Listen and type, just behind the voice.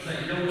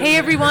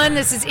everyone,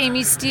 this is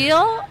Amy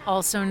Steele,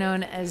 also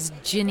known as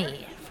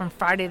Ginny from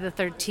Friday the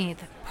 13th,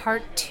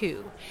 Part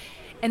 2.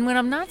 And when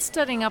I'm not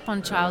studying up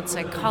on child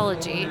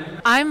psychology,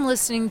 I'm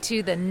listening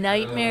to the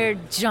Nightmare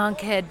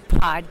Junkhead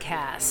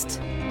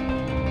podcast.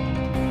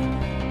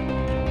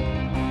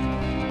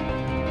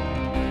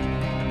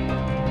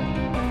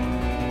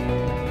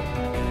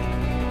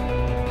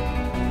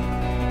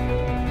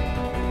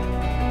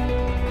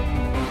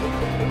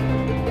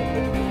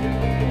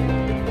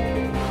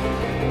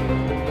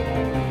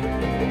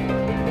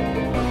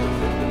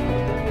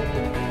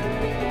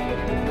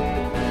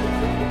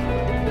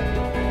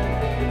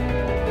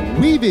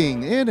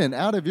 Weaving in and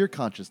out of your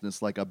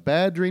consciousness like a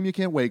bad dream you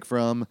can't wake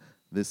from,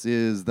 this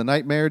is the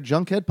Nightmare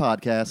Junkhead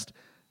Podcast,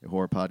 a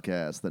horror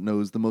podcast that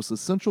knows the most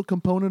essential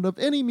component of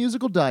any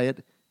musical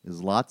diet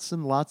is lots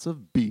and lots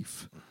of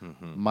beef.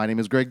 My name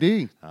is Greg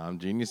D. I'm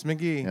Genius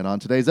McGee. And on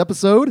today's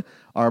episode,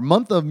 our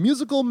month of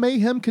musical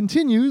mayhem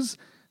continues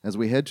as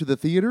we head to the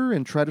theater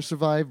and try to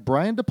survive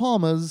Brian De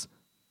Palma's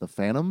The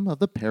Phantom of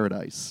the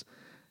Paradise.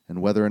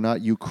 And whether or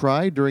not you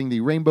cried during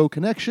the Rainbow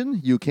Connection,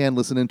 you can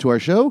listen into our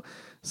show.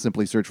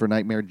 Simply search for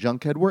Nightmare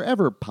Junkhead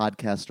wherever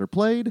podcasts are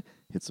played.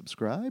 Hit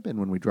subscribe, and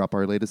when we drop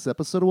our latest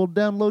episode, it will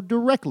download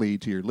directly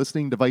to your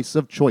listening device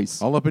of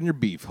choice. All up in your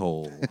beef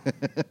hole.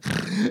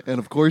 And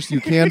of course, you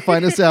can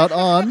find us out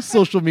on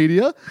social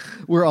media.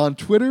 We're on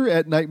Twitter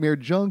at Nightmare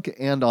Junk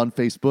and on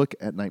Facebook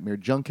at Nightmare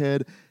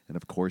Junkhead. And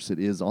of course, it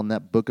is on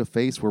that Book of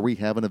Face where we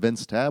have an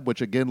events tab,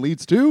 which again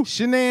leads to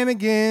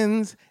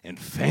Shenanigans and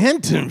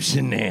phantom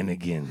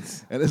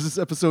shenanigans. And as this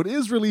episode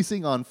is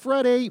releasing on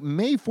Friday,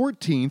 May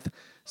 14th,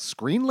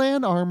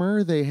 Screenland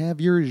Armor, they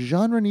have your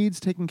genre needs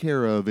taken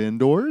care of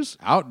indoors,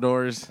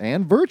 outdoors,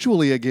 and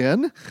virtually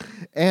again.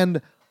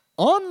 And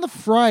on the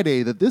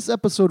Friday that this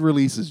episode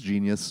releases,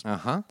 Genius,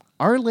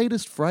 our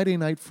latest Friday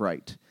Night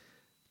Fright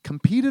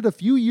competed a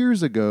few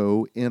years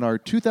ago in our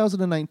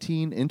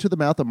 2019 Into the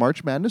Mouth of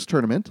March Madness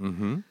tournament,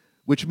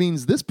 which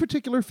means this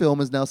particular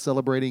film is now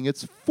celebrating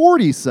its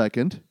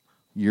 42nd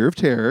year of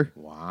terror.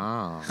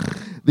 Wow.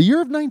 The year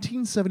of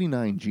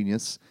 1979,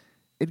 Genius,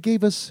 it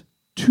gave us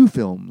two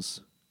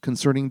films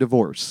concerning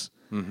divorce.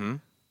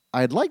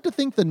 I'd like to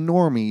think the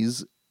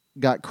normies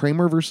got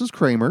Kramer versus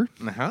Kramer,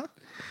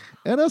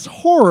 and us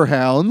horror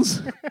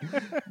hounds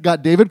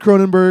got David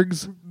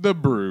Cronenberg's The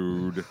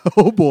Brood.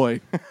 Oh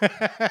boy.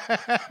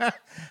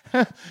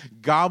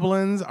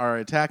 Goblins are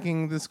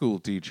attacking the school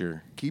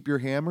teacher. Keep your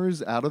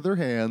hammers out of their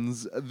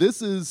hands.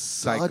 This is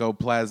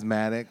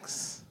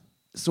Psychoplasmatics.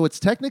 So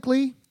it's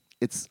technically,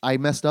 I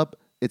messed up.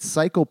 It's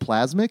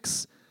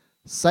psychoplasmics.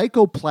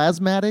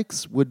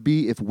 Psychoplasmatics would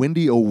be if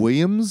Wendy O.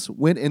 Williams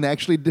went and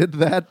actually did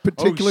that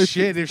particular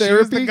shit. If therapy. she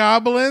was the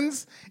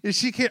goblins, if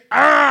she could,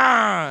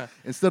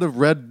 Instead of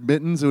red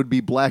mittens, it would be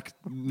black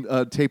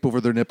tape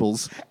over their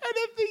nipples. And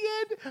at the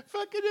end,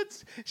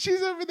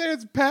 she's over there,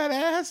 it's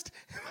Pat-assed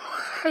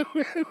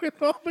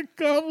with all the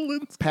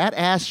goblins. Pat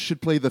Ash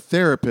should play the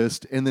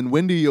therapist, and then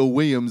Wendy O.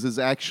 Williams is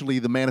actually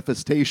the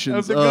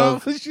manifestations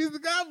of She's the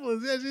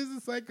goblins. Yeah, she's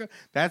the psycho.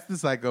 That's the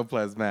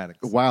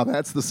psychoplasmatics. Wow,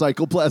 that's the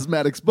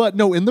psychoplasmatics. But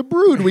no, in The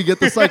Brood, we get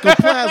the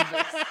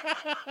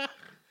psychoplasmics.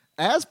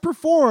 As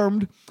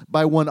performed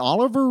by one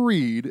Oliver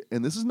Reed,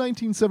 and this is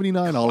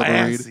 1979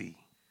 Oliver Reed,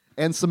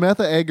 and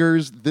Samantha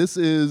Eggers. This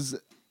is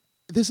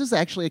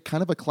actually a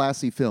kind of a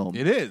classy film.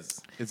 It is.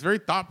 It's very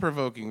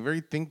thought-provoking,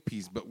 very think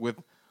piece, but with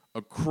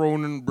a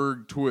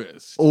Cronenberg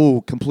twist.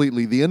 Oh,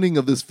 completely. The ending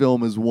of this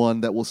film is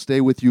one that will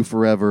stay with you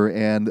forever,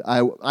 and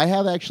I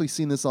have actually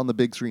seen this on the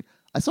big screen.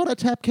 I saw it at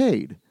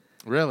Tapcade.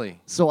 Really?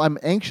 So I'm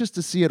anxious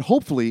to see it,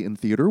 hopefully, in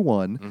Theater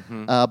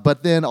 1,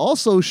 but then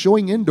also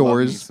showing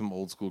indoors. Love me some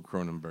old-school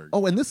Cronenberg.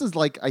 Oh, and this is,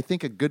 like, I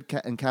think, a good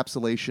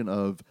encapsulation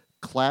of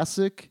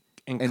classic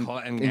and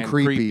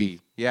creepy.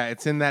 Yeah,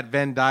 it's in that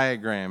Venn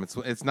diagram.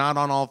 It's not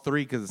on all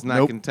three because it's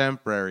not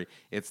contemporary.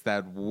 It's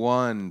that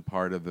one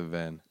part of the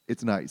Venn.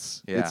 It's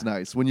nice. Yeah. It's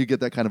nice when you get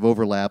that kind of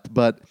overlap.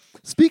 But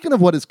speaking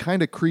of what is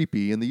kind of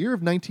creepy, in the year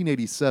of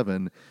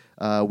 1987,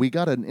 we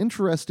got an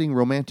interesting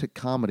romantic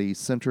comedy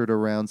centered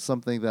around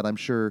something that I'm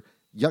sure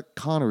Yuck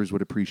Connors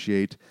would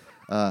appreciate.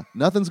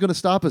 Nothing's Gonna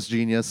Stop Us,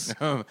 Genius.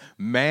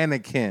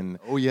 Mannequin.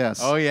 Oh,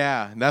 yes. Oh,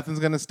 yeah. Nothing's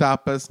going to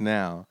stop us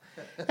now.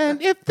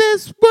 And if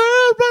this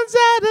world runs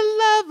out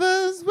of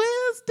lovers,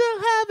 we'll still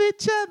have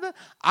each other.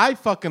 I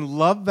fucking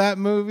love that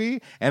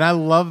movie, and I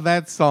love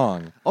that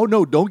song. Oh,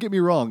 no, don't get me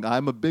wrong.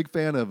 I'm a big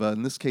fan of,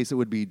 in this case, it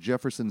would be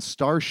Jefferson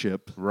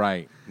Starship.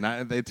 Right.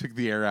 They took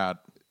the air out.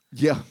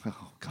 Yeah.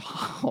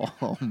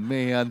 Oh,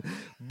 man.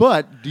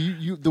 But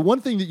the one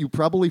thing that you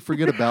probably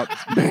forget about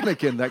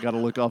Mannequin, that got to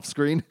look off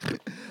screen,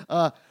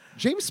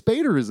 James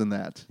Spader is in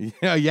that.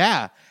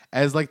 Yeah.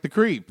 As like the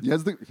creep. Yeah,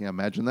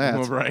 imagine that.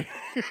 Well, right.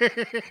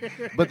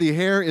 But the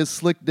hair is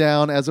slicked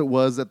down as it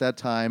was at that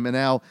time. And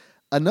now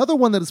another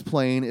one that is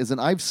playing is, and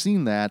I've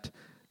seen that,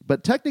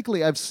 but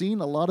technically I've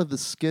seen a lot of the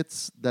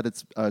sketches that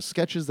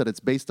it's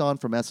based on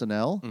from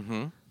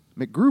SNL.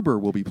 MacGruber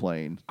will be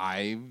playing.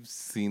 I've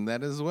seen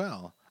that as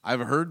well.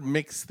 I've heard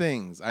mixed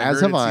things.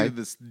 As have I.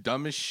 This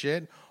dumbest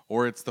shit,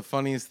 or it's the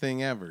funniest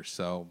thing ever.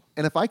 So,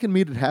 And if I can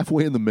meet it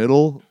halfway in the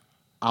middle,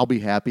 I'll be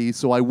happy.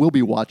 So I will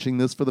be watching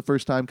this for the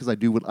first time because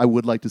I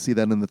would like to see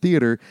that in the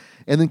theater.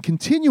 And then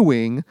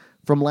continuing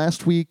from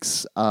last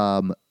week's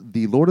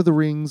The Lord of the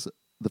Rings,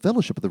 The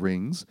Fellowship of the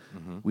Rings,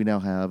 we now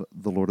have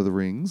The Lord of the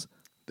Rings.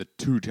 The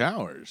Two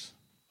Towers.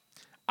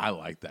 I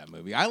like that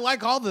movie. I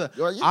like yeah.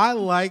 I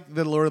like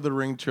the Lord of the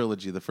Ring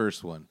trilogy, the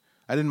first one.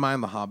 I didn't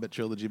mind the Hobbit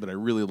trilogy, but I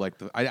really like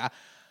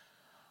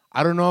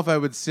I don't know if I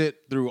would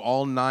sit through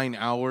all 9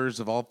 hours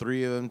of all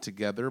 3 of them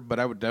together, but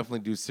I would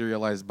definitely do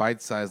serialized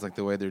bite size like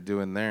the way they're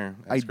doing there.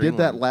 I did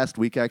that last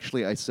week,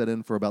 actually. I set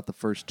in for about the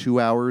first 2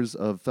 hours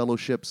of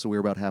Fellowship, so we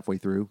were about halfway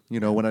through,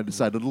 when I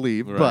decided to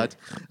leave. Right.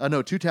 But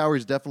no, Two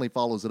Towers definitely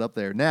follows it up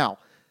there. Now,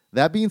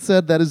 that being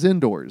said, that is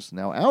indoors.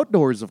 Now,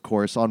 outdoors, of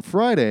course, on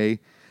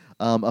Friday,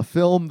 a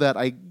film that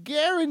I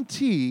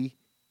guarantee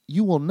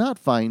you will not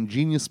find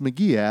Genius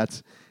McGee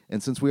at.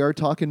 And since we are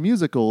talking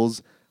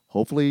musicals,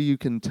 hopefully you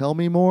can tell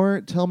me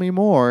more.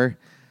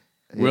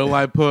 Will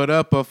I put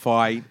up a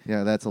fight?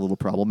 Yeah, that's a little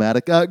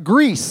problematic.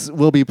 Grease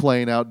will be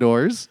playing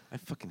outdoors. I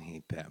fucking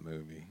hate that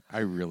movie. I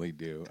really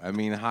do. I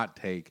mean, hot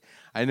take.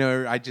 I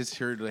know I just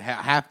heard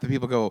half the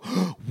people go,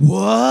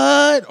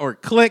 what? Or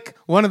click.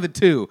 One of the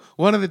two,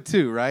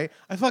 right?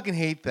 I fucking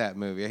hate that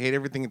movie. I hate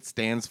everything it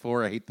stands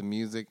for. I hate the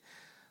music.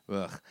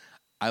 Ugh.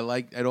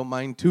 I don't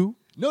mind 2.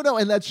 No,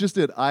 and that's just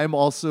it. I'm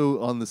also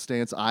on the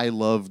stance. I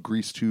love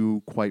Grease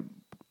 2 quite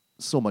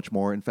so much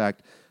more. In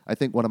fact, I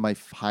think one of my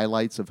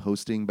highlights of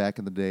hosting back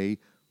in the day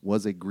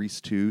was a Grease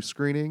 2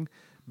 screening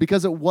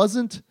because it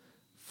wasn't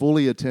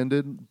fully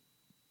attended,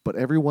 but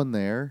everyone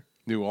there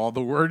knew all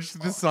the words to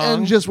the song.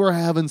 And just were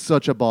having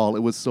such a ball.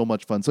 It was so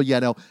much fun. So yeah,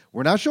 no,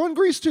 we're not showing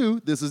Grease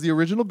 2. This is the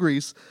original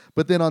Grease.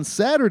 But then on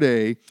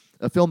Saturday,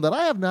 a film that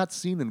I have not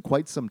seen in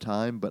quite some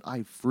time, but I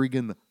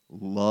friggin'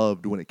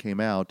 loved when it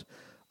came out,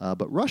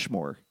 but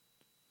Rushmore.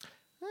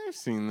 I've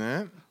seen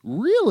that.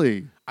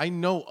 Really? I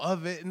know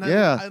of it, and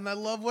Yeah. I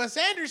love Wes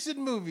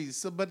Anderson movies.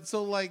 So that's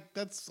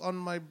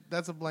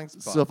a blank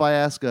spot. So if I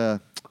ask,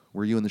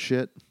 were you in the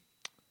shit?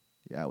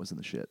 Yeah, I was in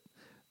the shit.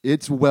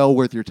 It's well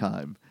worth your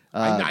time.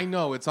 I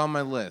know it's on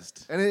my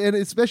list, and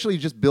especially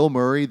just Bill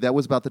Murray. That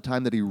was about the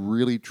time that he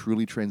really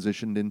truly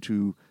transitioned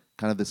into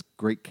kind of this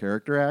great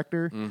character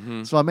actor.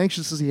 Mm-hmm. So I'm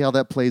anxious to see how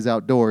that plays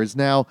outdoors.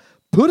 Now,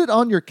 put it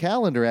on your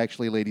calendar,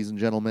 actually, ladies and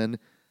gentlemen.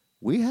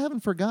 We haven't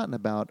forgotten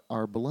about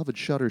our beloved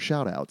Shudder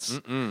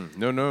shoutouts.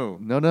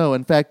 No.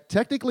 In fact,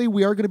 technically,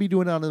 we are going to be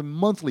doing it on a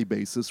monthly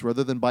basis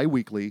rather than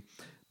bi-weekly.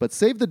 But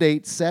save the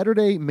date,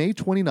 Saturday, May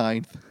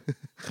 29th.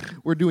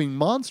 We're doing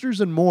Monsters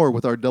and More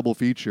with our double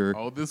feature.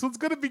 Oh, this one's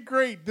going to be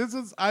great.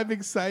 I'm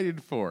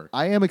excited for.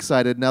 I am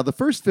excited. Now, the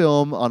first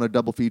film on a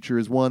double feature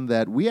is one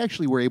that we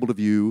actually were able to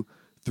view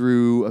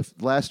through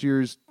last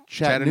year's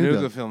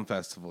Chattanooga Film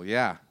Festival,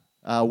 yeah.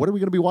 What are we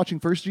going to be watching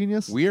first,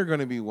 Genius? We are going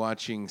to be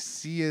watching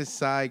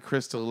CSI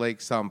Crystal Lake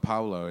São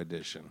Paulo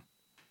edition.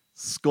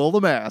 Skull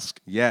the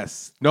Mask.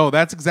 Yes. No,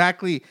 that's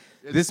exactly.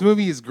 This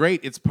movie is great.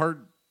 It's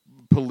part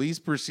police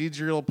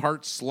procedural,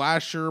 part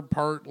slasher,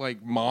 part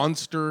like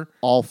monster.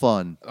 All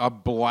fun. A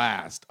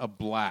blast.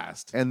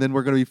 And then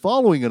we're going to be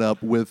following it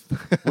up with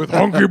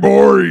Hunky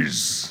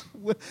Boys.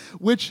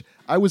 Which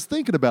I was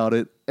thinking about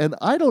it, and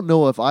I don't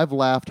know if I've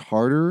laughed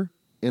harder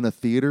in a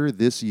theater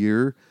this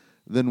year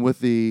than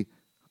with the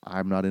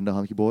I'm not into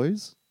Hunky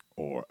Boys.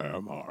 Or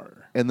am I?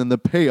 And then the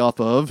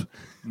payoff of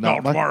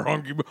Not my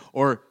Hunky Boy.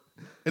 Or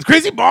it's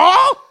Crazy Ball.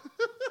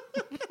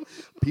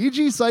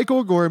 PG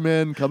Psycho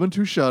Gorman coming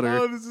to Shudder.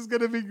 Oh, this is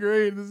going to be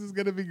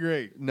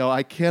great. No,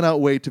 I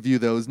cannot wait to view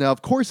those. Now,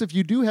 of course, if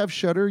you do have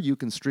Shudder, you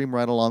can stream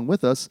right along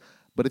with us.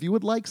 But if you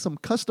would like some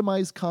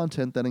customized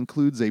content that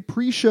includes a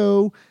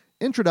pre-show,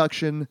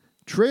 introduction,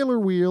 trailer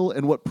wheel,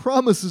 and what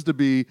promises to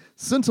be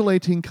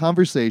scintillating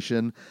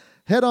conversation,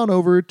 head on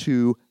over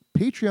to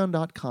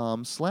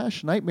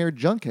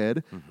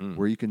patreon.com/nightmarejunkhead,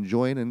 where you can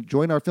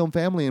join our film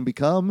family and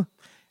become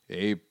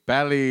a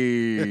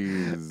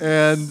pallies.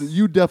 And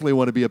you definitely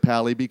want to be a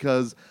pally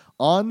because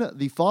on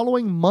the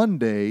following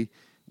Monday,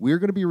 we're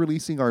going to be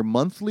releasing our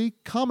monthly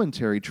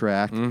commentary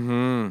track.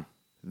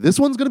 This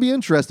one's going to be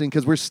interesting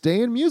because we're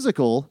staying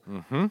musical,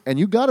 and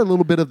you got a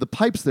little bit of the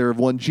pipes there of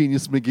one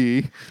Genius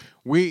McGee.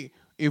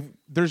 If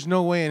there's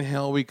no way in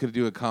hell we could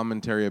do a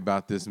commentary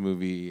about this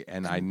movie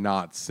and I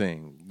not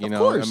sing, you know?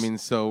 Course. I mean,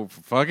 so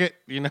fuck it,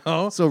 you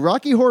know? So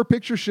Rocky Horror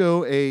Picture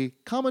Show, a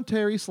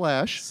commentary /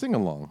 Sing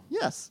along.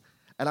 Yes.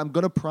 And I'm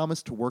going to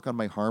promise to work on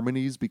my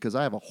harmonies because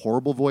I have a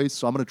horrible voice,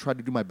 so I'm going to try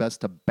to do my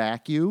best to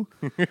back you.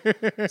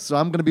 So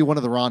I'm going to be one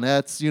of the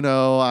Ronettes,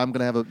 I'm going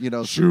to have a,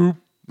 Shoop,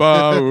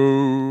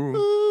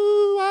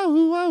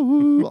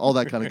 all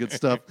that kind of good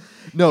stuff.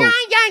 No.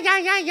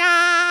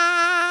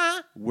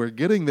 We're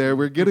getting there.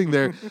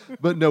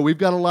 But no, we've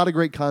got a lot of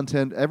great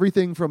content.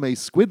 Everything from a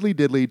squiddly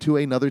diddly to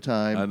another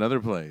time. Another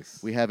place.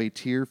 We have a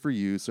tier for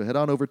you. So head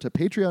on over to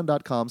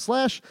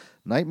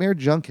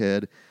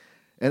patreon.com/nightmarejunkhead.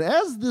 And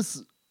as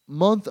this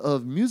month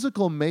of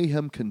musical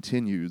mayhem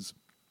continues,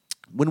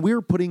 when we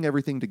were putting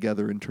everything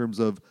together in terms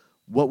of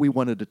what we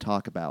wanted to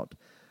talk about,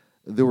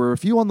 there were a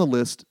few on the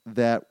list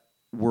that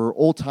were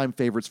old-time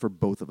favorites for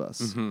both of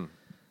us.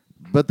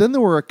 But then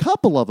there were a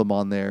couple of them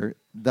on there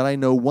that I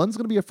know one's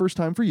going to be a first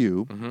time for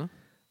you.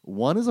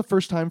 One is a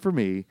first time for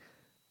me.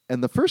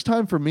 And the first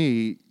time for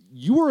me,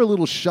 you were a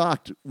little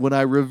shocked when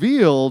I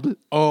revealed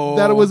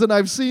that it was an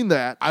I've seen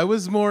that. I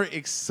was more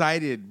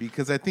excited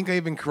because I think I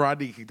even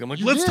karate kicked. I'm like,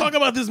 let's talk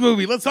about this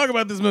movie. Let's talk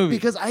about this movie.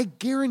 Because I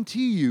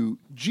guarantee you,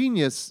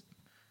 Genius,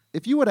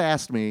 if you would have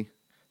asked me,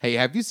 hey,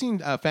 have you seen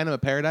Phantom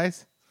of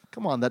Paradise?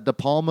 come on, that De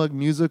Palma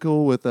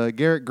musical with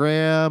Garrett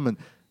Graham and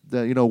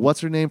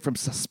what's her name from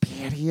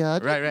Suspiria?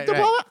 Right. De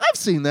Palma, I've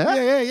seen that.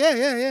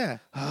 Yeah.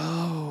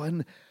 Oh,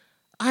 and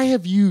I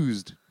have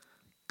used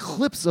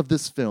clips of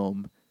this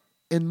film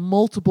in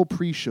multiple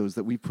pre-shows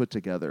that we've put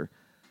together.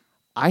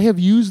 I have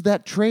used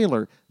that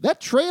trailer.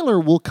 That trailer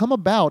will come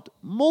about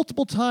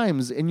multiple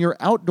times in your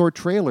outdoor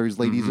trailers,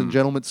 ladies and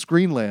gentlemen,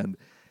 Screenland.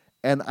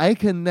 And I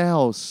can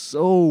now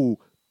so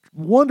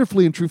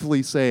wonderfully and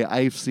truthfully say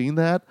I've seen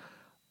that.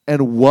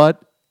 And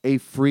what a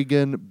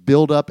friggin'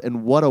 build-up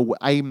and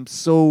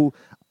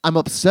I'm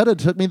upset it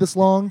took me this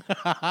long,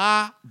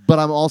 but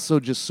I'm also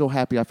just so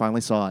happy I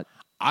finally saw it.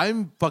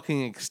 I'm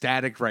fucking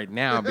ecstatic right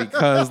now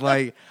because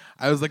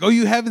I was like, oh,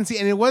 you haven't seen,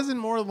 and it wasn't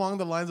more along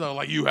the lines of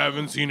like, you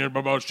haven't seen it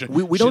about shame.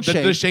 We don't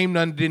shame. The shame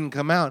none didn't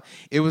come out.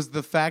 It was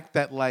the fact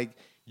that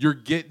you're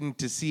getting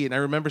to see it. And I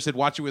remember said,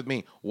 watch it with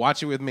me.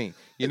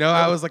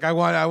 I was like, I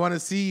want to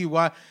see you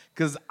watch,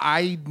 because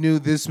I knew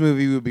this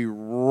movie would be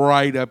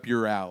right up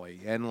your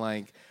alley. And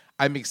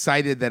I'm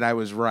excited that I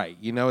was right.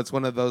 It's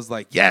one of those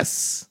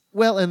yes.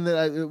 Well,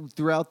 and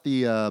throughout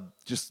the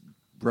just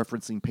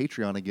referencing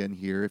Patreon again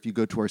here, if you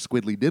go to our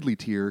Squiddly Diddly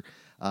tier,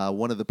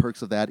 one of the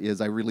perks of that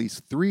is I release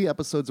 3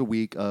 episodes a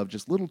week of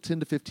just little 10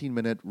 to 15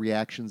 minute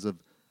reactions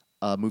of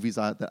movies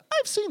that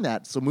I've seen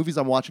that. So movies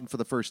I'm watching for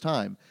the first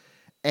time.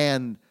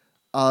 And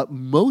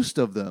most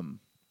of them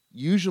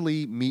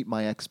usually meet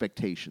my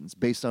expectations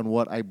based on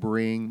what I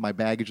bring, my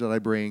baggage that I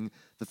bring,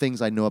 the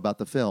things I know about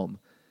the film.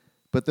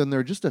 But then there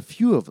are just a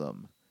few of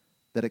them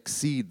that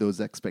exceed those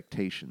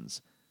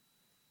expectations.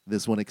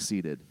 This one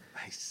exceeded.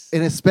 Nice.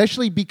 And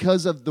especially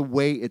because of the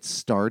way it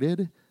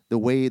started, the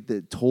way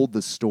it told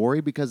the story,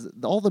 because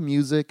all the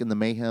music and the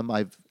mayhem,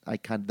 I've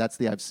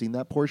seen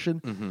that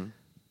portion.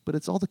 But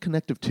it's all the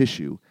connective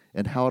tissue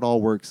and how it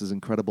all works is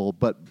incredible.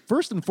 But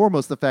first and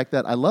foremost, the fact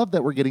that I love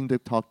that we're getting to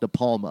talk to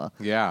Palma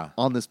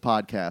on this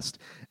podcast.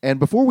 And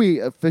before we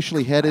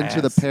officially head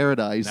into the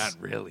Paradise. Not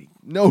really.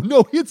 No,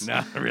 it's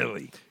not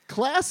really.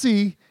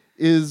 Classy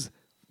is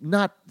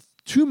not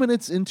 2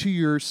 minutes into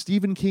your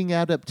Stephen King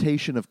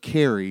adaptation of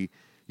Carrie.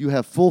 You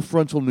have full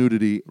frontal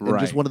nudity and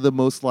just one of the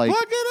most plug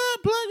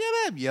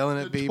it up, yelling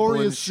at people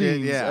and shit.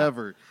 Scenes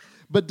ever.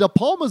 But De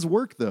Palma's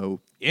work,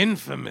 though,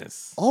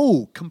 infamous.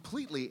 Oh,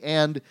 completely.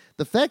 And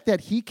the fact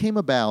that he came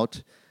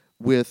about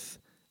with,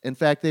 in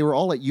fact, they were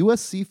all at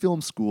USC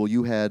Film School.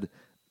 You had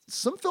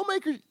some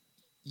filmmakers,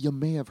 you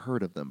may have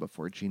heard of them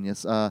before,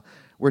 Genius.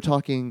 We're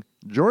talking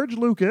George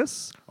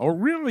Lucas. Oh,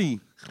 really?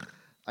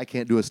 I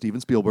can't do a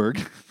Steven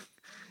Spielberg.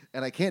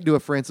 And I can't do a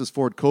Francis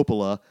Ford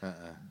Coppola.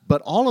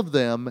 But all of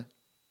them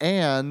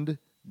and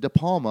De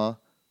Palma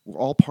were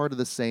all part of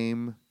the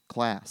same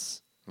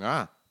class.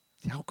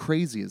 How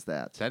crazy is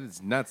that? That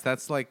is nuts.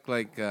 That's like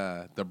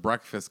the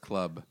Breakfast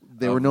Club.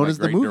 They were known as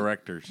the movie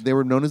directors. They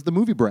were known as the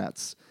movie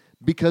brats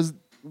because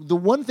the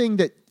one thing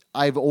that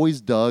I've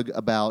always dug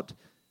about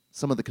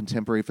some of the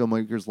contemporary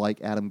filmmakers like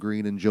Adam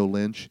Green and Joe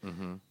Lynch,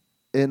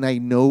 and I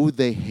know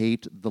they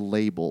hate the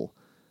label,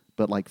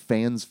 but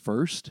fans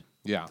first,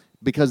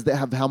 because they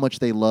have how much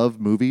they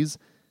love movies.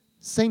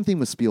 Same thing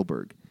with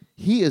Spielberg.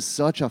 He is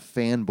such a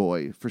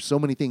fanboy for so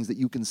many things that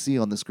you can see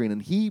on the screen,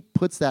 and he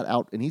puts that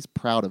out, and he's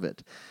proud of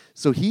it.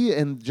 So he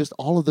and just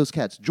all of those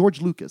cats,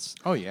 George Lucas.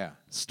 Oh, yeah.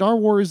 Star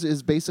Wars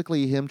is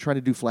basically him trying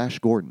to do Flash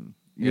Gordon,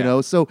 you know?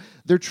 So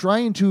they're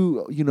trying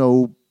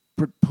to,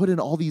 put in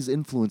all these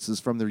influences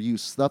from their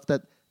youth, stuff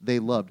that they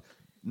loved.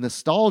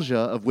 Nostalgia,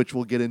 of which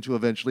we'll get into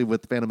eventually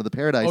with Phantom of the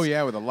Paradise. Oh,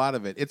 yeah, with a lot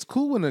of it. It's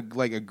cool when a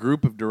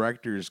group of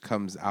directors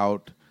comes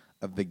out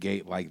of the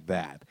gate like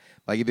that.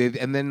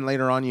 And then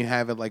later on you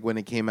have it when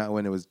it came out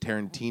when it was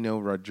Tarantino,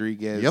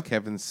 Rodriguez,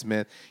 Kevin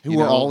Smith. Who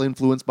were all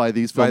influenced by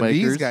these filmmakers. By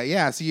these guys,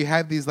 yeah. So you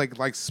had these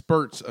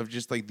spurts of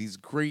just these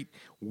great,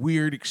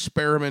 weird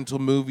experimental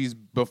movies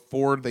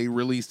before they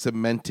really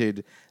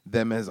cemented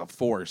them as a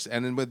force.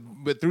 And then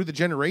but through the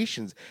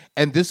generations.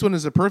 And this one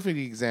is a perfect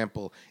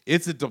example.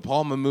 It's a De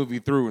Palma movie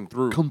through and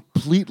through.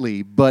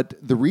 Completely. But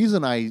the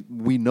reason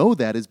we know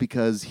that is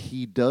because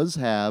he does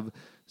have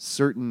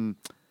certain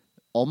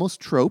almost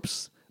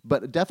tropes,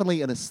 but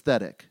definitely an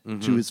aesthetic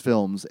to his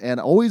films. And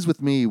always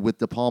with me, with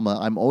De Palma,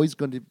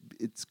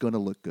 it's going to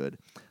look good.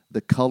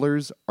 The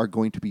colors are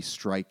going to be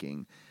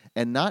striking.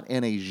 And not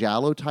in a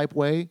giallo type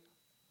way,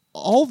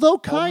 although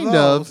kind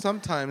of.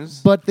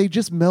 Sometimes. But they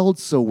just meld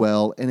so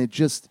well, and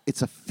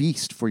it's a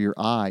feast for your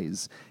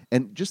eyes.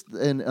 And just the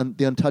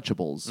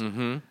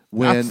Untouchables.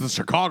 That's the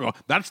Chicago.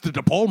 That's the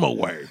De Palma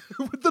way.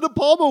 With the De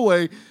Palma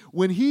way,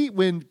 when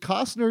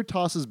Costner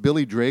tosses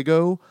Billy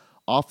Drago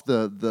off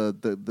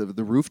the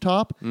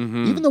rooftop.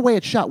 Even the way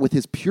it's shot with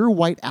his pure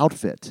white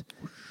outfit,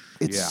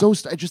 it's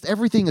just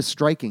everything is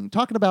striking.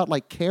 Talking about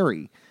like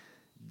Carrie,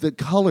 the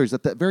colors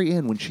at the very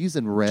end when she's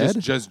in red,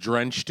 just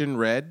drenched in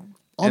red.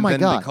 Oh and my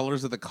then God. the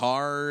colors of the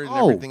car and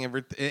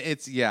everything.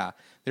 It's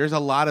There's a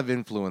lot of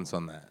influence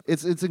on that.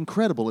 It's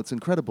incredible. It's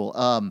incredible.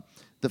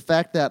 The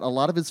fact that a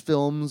lot of his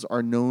films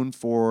are known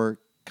for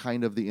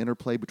kind of the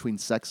interplay between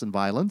sex and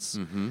violence,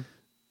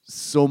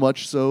 so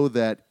much so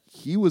that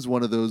he was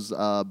one of those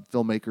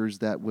filmmakers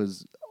that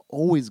was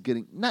always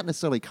getting, not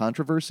necessarily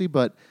controversy,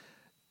 but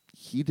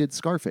he did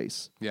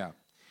Scarface. Yeah.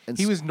 And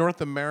He was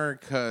North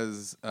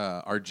America's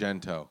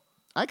Argento.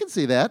 I can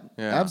see that.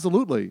 Yeah.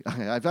 Absolutely.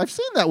 I've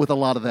seen that with a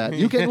lot of that.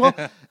 You can,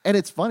 and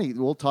it's funny.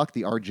 We'll talk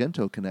the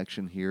Argento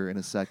connection here in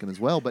a second as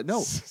well, but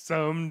no.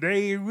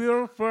 Someday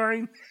we'll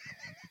find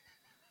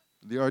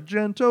The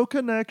Argento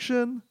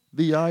connection,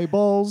 the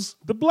eyeballs,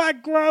 the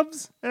black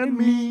gloves and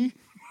me.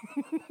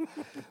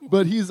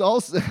 But he's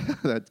also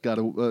that's got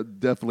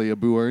definitely a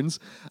Boo Earns.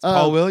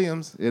 Paul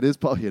Williams. It is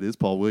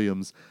Paul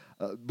Williams.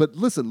 But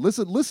listen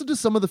to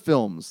some of the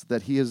films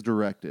that he has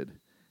directed,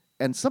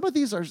 and some of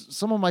these are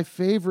some of my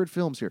favorite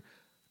films here.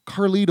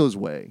 Carlito's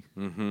Way.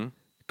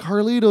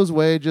 Carlito's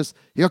Way. Just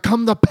here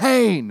come the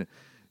pain.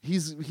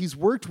 He's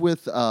worked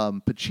with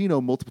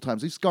Pacino multiple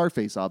times. He's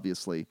Scarface,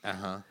 obviously.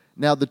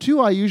 Now the two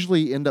I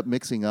usually end up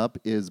mixing up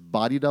is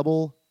Body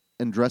Double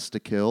and Dressed to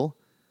Kill.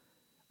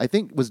 I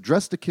think was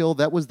Dressed to Kill.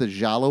 That was the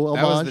Giallo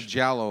homage. That was the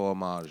Giallo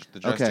homage,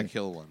 the Dressed to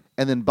Kill one.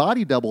 And then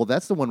Body Double,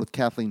 that's the one with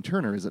Kathleen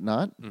Turner, is it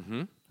not?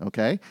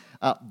 Okay.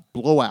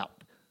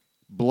 Blowout.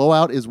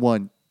 Blowout is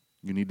one.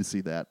 You need to see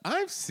that.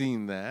 I've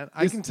seen that.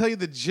 I can tell you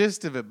the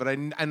gist of it, but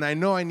I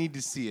know I need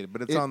to see it,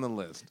 but it's on the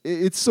list.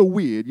 It's so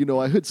weird. You know,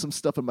 I heard some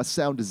stuff in my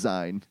sound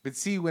design. But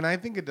see, when I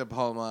think of De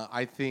Palma,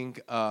 I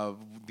think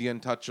of The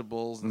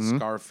Untouchables and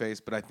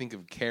Scarface, but I think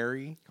of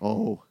Carrie.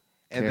 Oh,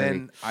 and Carrie.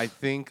 then I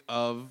think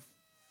of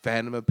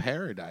Phantom of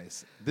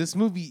Paradise. This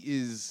movie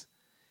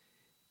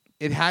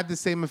it had the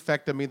same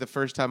effect on me the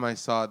first time I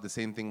saw it, the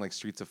same thing like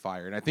Streets of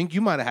Fire. And I think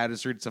you might have had a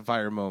Streets of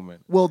Fire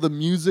moment. Well, the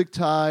music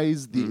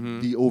ties,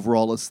 the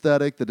overall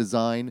aesthetic, the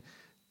design.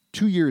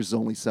 2 years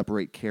only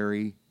separate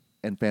Carrie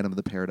and Phantom of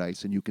the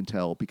Paradise, and you can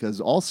tell.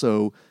 Because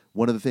also,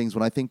 one of the things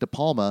when I think De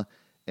Palma,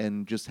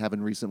 and just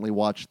having recently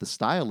watched The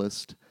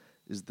Stylist,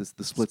 is the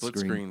split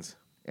screens.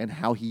 And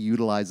how he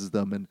utilizes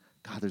them. And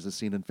God, there's a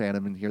scene in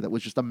Phantom in here that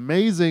was just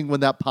amazing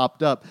when that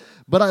popped up.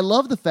 But I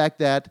love the fact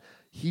that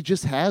he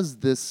just has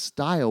this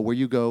style where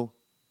you go,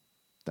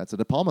 that's a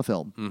De Palma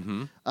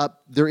film.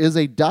 There is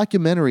a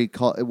documentary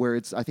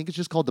where I think it's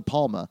just called De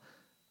Palma.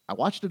 I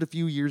watched it a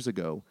few years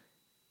ago,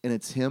 and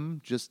it's him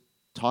just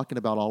talking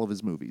about all of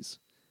his movies.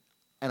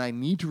 And I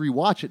need to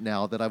rewatch it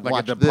now that I've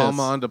watched Like a De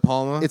Palma on De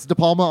Palma? It's De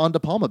Palma on De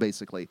Palma,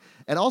 basically.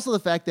 And also the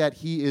fact that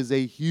he is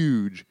a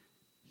huge,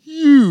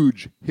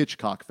 huge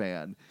Hitchcock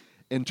fan.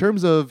 In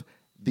terms of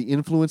the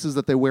influences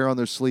that they wear on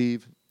their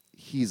sleeve,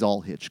 he's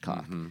all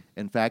Hitchcock.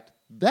 In fact,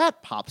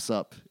 that pops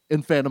up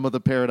in Phantom of the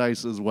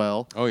Paradise as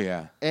well. Oh,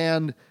 yeah.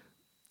 And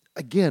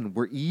again,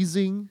 we're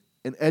easing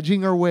and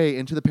edging our way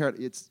into the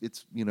paradise.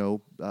 It's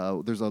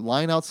there's a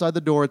line outside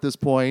the door at this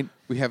point.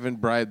 We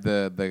haven't bribed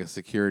the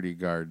security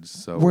guards,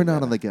 so We're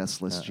not on the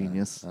guest list,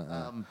 genius.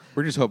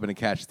 We're just hoping to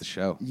catch the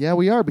show. Yeah,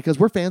 we are, because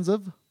we're fans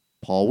of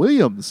Paul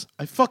Williams.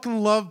 I fucking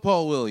love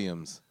Paul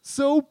Williams.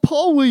 So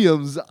Paul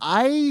Williams,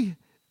 I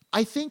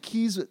think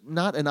he's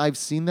not an I've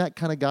seen that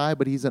kind of guy,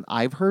 but he's an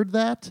I've heard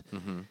that,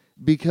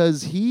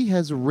 because he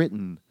has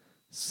written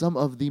some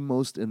of the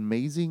most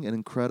amazing and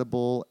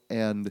incredible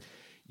and...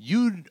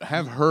 You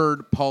have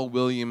heard Paul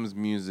Williams'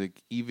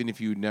 music, even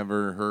if you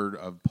never heard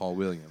of Paul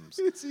Williams.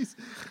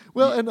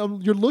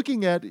 You're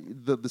looking at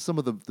some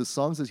of the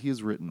songs that he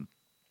has written.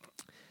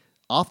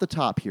 Off the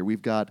top here,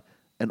 we've got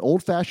an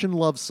old-fashioned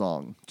love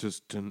song.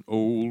 Just an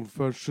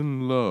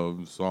old-fashioned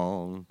love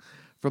song.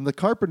 From the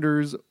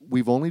Carpenters,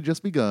 We've Only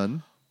Just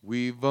Begun.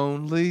 We've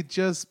only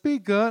just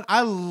begun.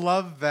 I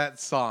love that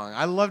song.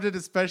 I loved it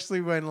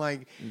especially when,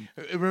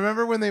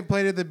 remember when they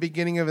played at the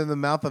beginning of In the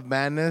Mouth of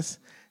Madness?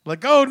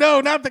 Like, oh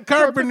no, not the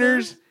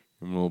Carpenters.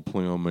 I'm going to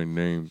play on my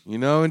name,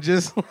 and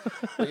just...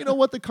 You know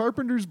what? The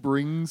Carpenters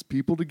brings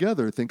people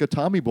together. Think of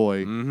Tommy Boy.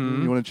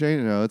 You want to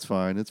change? No, it's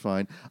fine. It's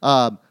fine.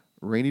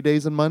 Rainy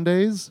Days and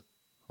Mondays,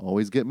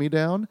 always get me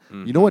down.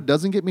 You know what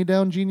doesn't get me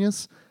down,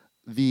 genius?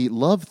 The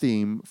love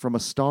theme from A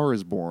Star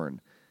Is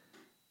Born.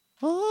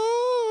 That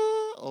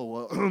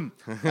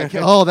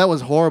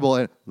was horrible.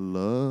 And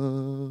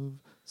love,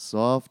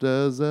 soft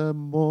as a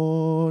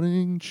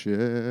morning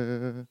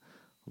chair.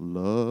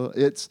 Love.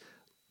 It's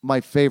my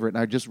favorite,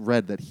 and I just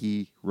read that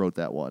he wrote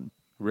that one.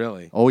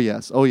 Really? Oh,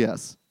 yes. Oh,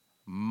 yes.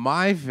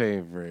 My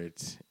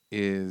favorite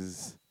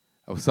is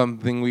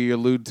something we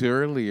alluded to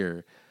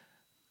earlier.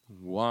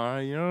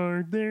 Why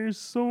are there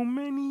so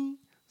many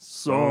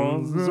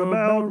songs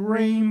about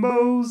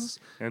rainbows?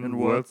 And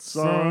what's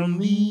on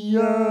the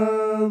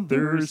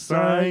other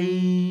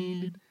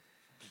side?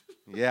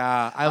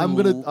 Yeah, I'm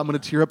gonna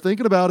tear up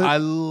thinking about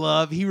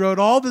it. He wrote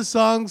all the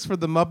songs for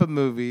the Muppet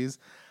movies.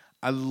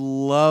 I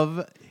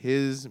love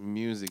his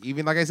music.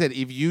 Even like I said,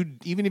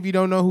 even if you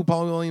don't know who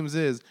Paul Williams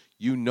is,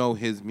 you know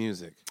his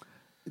music.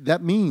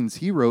 That means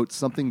he wrote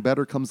Something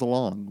Better Comes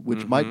Along,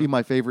 which might be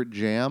my favorite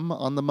jam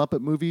on the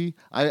Muppet movie.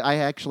 I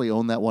actually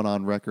own that one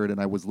on record, and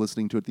I was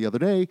listening to it the other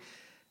day,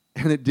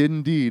 and it did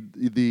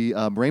indeed. The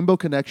Rainbow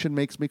Connection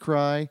makes me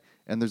cry,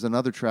 and there's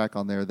another track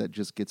on there that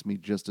just gets me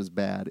just as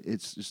bad.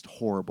 It's just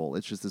horrible.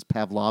 It's just this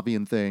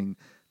Pavlovian thing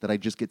that I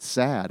just get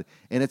sad.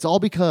 And it's all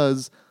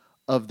because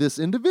of this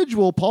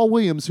individual, Paul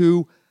Williams,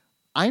 who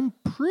I'm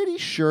pretty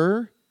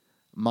sure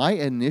my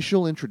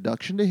initial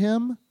introduction to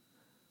him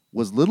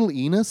was Little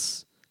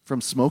Enos from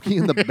Smokey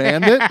and the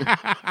Bandit.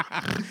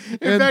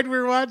 In fact, we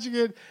were watching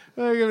it,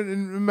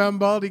 and Mount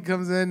Baldy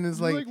comes in and is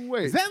like,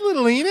 wait. is that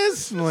Little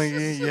Enos? I'm like,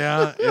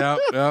 yeah,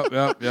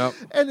 yep.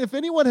 And if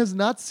anyone has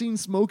not seen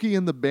Smokey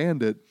and the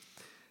Bandit,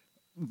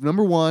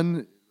 number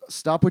one,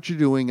 stop what you're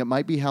doing. It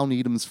might be Hal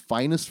Needham's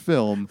finest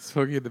film.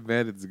 Smokey and the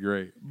Bandit's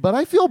great. But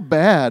I feel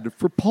bad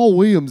for Paul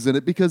Williams in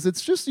it because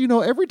it's just,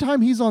 every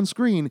time he's on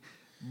screen,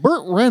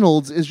 Burt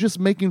Reynolds is just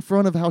making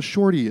fun of how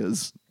short he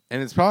is.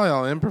 And it's probably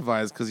all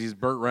improvised because he's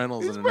Burt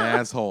Reynolds and an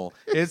asshole.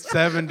 It's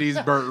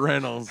 70s Burt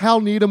Reynolds.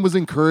 Hal Needham was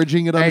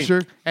encouraging it, I'm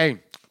sure.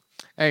 Hey,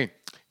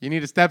 you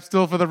need a step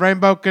stool for the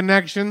Rainbow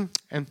Connection?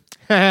 And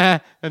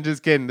I'm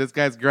just kidding. This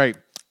guy's great.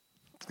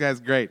 I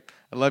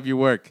love your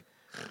work.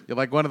 You're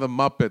like one of the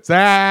Muppets.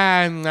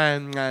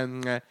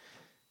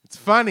 It's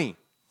funny.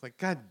 It's like,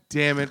 God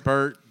damn it,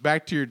 Burt.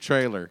 Back to your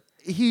trailer.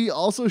 He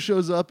also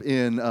shows up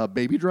in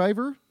Baby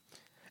Driver.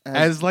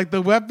 As like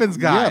the weapons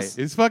guy. Yes.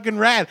 It's fucking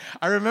rad.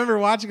 I remember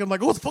watching him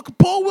like, oh, it's fucking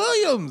Paul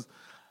Williams.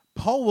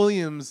 Paul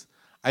Williams,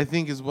 I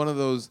think, is one of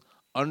those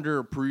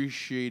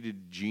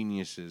underappreciated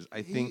geniuses.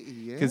 I think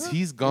because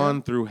he's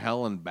gone through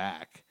hell and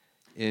back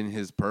in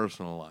his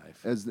personal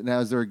life. Is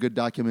there a good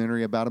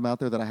documentary about him out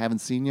there that I haven't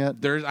seen yet?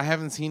 I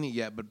haven't seen it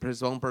yet, but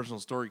his own personal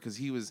story, because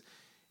he was,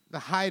 the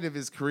height of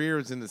his career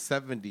was in the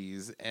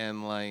 70s,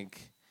 and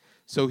like,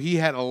 so he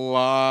had a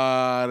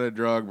lot of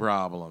drug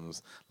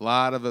problems, a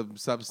lot of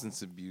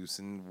substance abuse,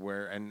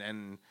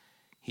 and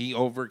he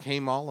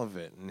overcame all of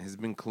it and has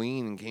been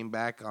clean and came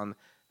back on,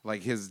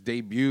 like, his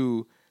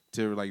debut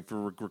to, like,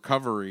 for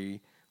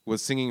recovery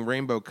was singing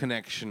Rainbow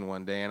Connection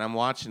one day, and I'm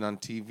watching on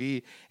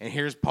TV, and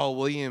here's Paul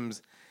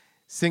Williams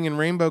singing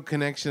Rainbow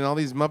Connection. All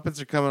these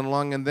Muppets are coming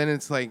along, and then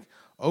it's like,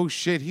 oh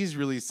shit, he's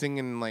really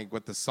singing like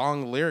with the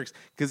song lyrics,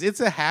 because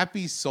it's a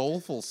happy,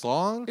 soulful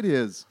song. It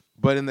is.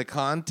 But in the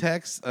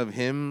context of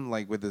him,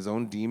 like with his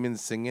own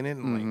demons singing it,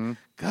 and like,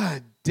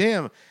 God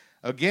damn.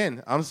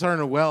 Again, I'm starting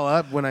to well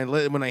up when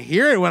I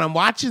hear it, when I'm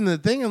watching the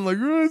thing. I'm like,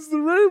 oh, it's the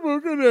Rainbow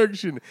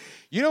Connection.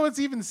 You know what's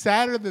even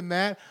sadder than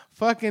that?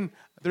 Fucking,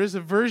 there's a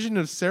version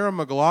of Sarah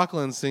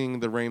McLachlan singing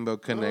the Rainbow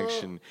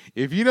Connection.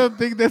 If you don't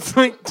think that's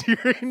like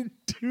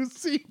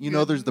tear-inducing,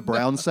 there's the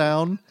brown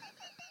sound.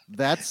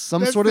 That's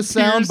sort of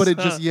sound, but it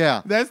just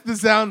That's the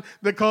sound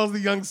that calls the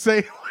young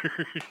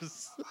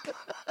sailors.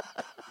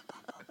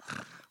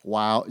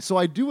 Wow. So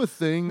I do a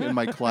thing in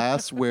my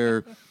class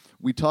where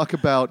we talk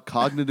about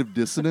cognitive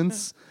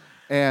dissonance,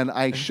 and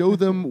I show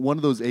them one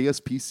of those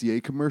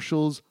ASPCA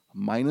commercials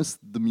minus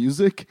the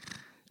music,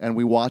 and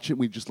we watch it.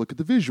 We just look at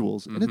the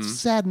visuals, and it's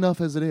sad enough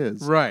as it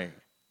is. Right.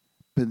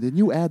 But then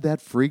you add that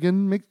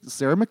friggin'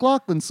 Sarah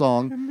McLachlan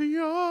song. In the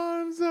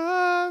arms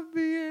of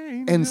the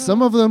angel. And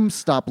some of them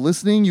stop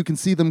listening. You can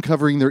see them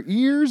covering their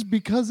ears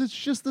because it's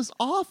just this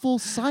awful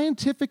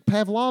scientific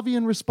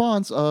Pavlovian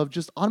response of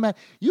just automatic.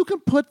 You can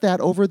put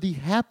that over the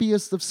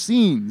happiest of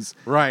scenes.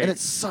 Right. And it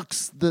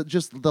sucks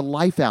the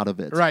life out of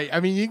it. Right. I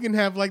mean, you can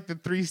have like the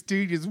Three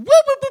Stooges,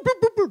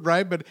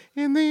 right? But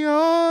in the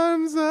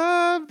arms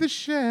of the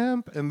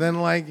champ. And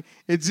then like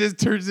it just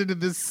turns into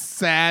this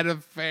sad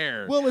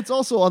affair. Well, it's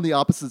also on the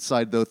opposite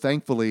side, though.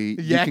 Thankfully,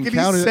 you can Yakety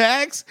count it.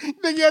 sax.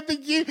 Then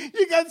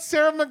you got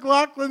Sarah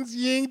McLachlan's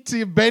ying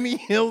to Benny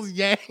Hill's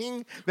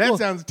yang. That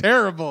sounds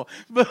terrible.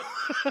 But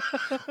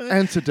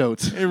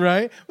Antidote.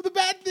 right? Well, the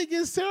bad thing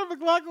is Sarah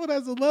McLachlan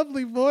has a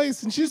lovely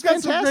voice, and she's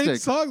got some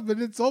great songs, but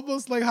it's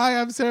almost like, hi,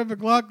 I'm Sarah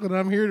McLachlan, and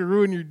I'm here to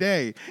ruin your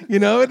day.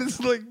 And it's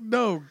like,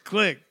 no,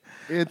 click.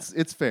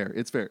 It's fair.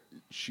 It's fair.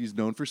 She's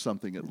known for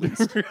something, at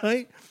least.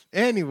 Right?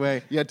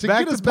 Anyway. Yeah, to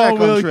back get us to back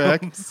Paul on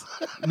track. Williams.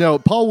 No,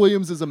 Paul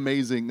Williams is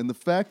amazing. And the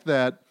fact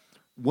that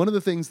one of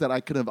the things that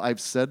I've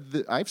said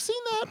that I've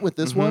seen that with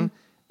this one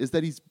is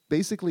that he's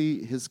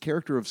basically, his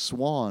character of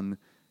Swan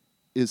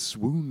is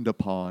swooned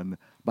upon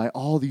by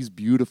all these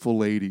beautiful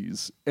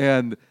ladies.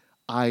 And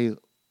I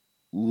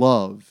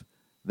love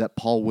that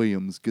Paul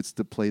Williams gets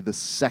to play the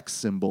sex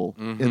symbol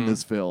in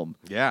this film.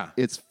 Yeah.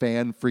 It's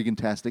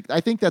fan-freaking-tastic. I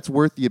think that's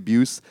worth the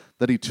abuse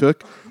that he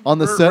took on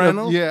the set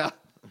Reynolds? of... Yeah.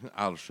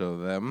 I'll show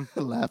them.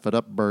 Laugh it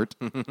up, Bert.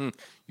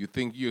 You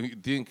think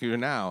you're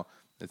now.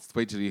 Let's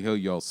wait till you hear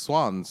your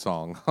swan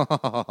song. Right?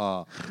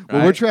 Well,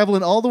 we're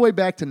traveling all the way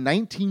back to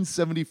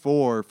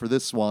 1974 for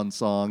this swan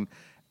song,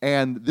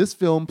 and this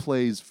film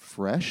plays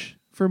fresh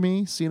for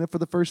me, seeing it for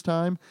the first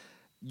time.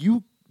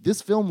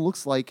 This film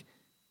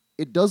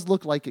it does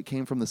look like it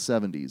came from the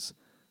 70s,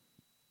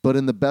 but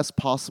in the best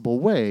possible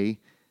way,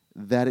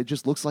 that it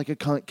just looks like it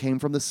came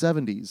from the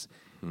 70s.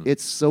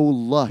 It's so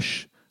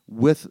lush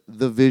with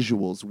the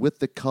visuals, with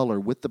the color,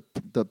 with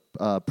the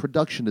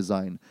production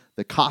design,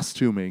 the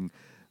costuming,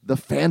 the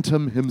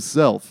Phantom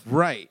himself.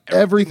 Right.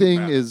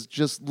 Everything is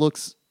just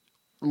looks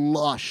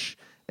lush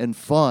and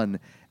fun.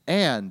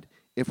 And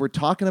if we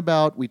talked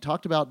about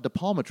De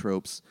Palma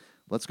tropes,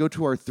 let's go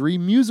to our 3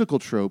 musical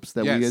tropes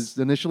that Yes.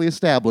 we initially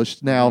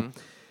established. Now,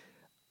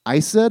 I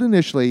said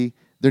initially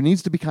there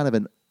needs to be kind of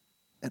an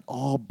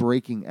all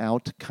breaking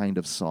out kind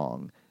of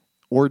song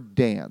or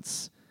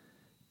dance.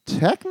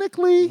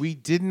 Technically, We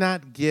did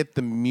not get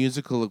the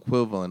musical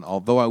equivalent,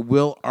 although I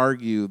will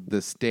argue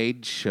the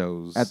stage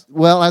shows I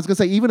was going to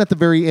say, even at the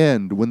very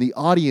end, when the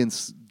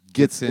audience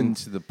gets in,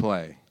 into the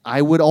play.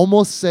 I would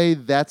almost say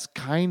that's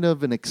kind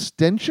of an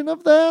extension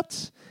of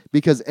that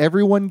because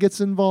everyone gets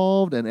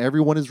involved and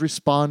everyone is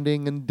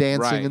responding and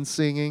dancing Right. and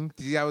singing.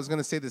 Yeah, I was going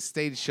to say the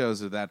stage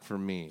shows are that for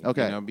me.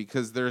 Okay.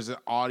 Because there's an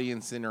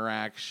audience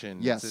interaction.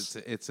 Yes.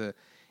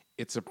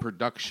 It's a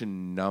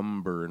production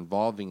number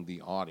involving the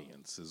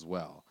audience as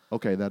well.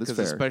 Okay, that is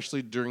Because fair.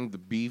 especially during the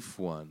beef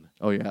one,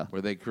 Oh, yeah.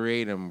 where they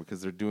create them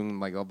because they're doing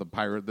like all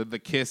the the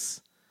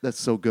kiss. That's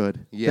so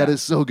good. Yeah. That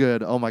is so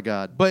good. Oh, my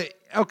God. But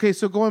okay,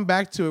 so going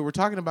back to it, we're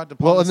talking about the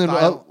Well, and then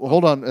style.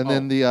 hold on, and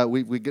then the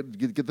we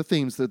get the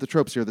themes, the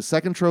tropes here. The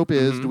second trope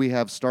is: do we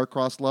have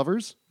star-crossed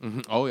lovers?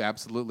 Mhm. Oh, yeah,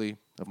 absolutely.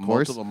 Of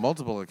course.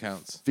 multiple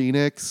accounts.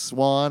 Phoenix,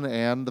 Swan,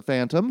 and the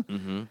Phantom,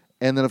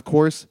 and then of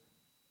course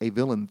a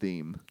villain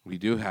theme. We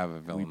do have a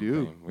villain. We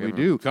do. theme. We have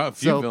do. Got a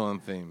few So, villain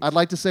themes. I'd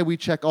like to say we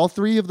check all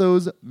 3 of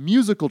those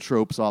musical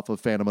tropes off of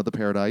Phantom of the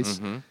Paradise.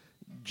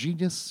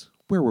 Genius.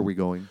 Where were we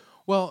going?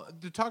 Well,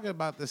 to talk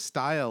about the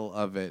style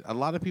of it, a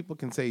lot of people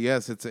can say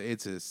yes, it's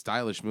a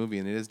stylish movie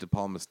and it is De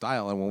Palma's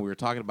style. And when we were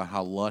talking about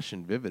how lush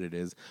and vivid it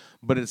is,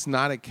 but it's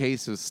not a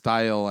case of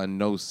style and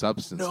no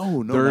substance.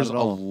 No, There's not at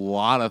all. a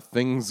lot of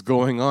things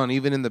going on,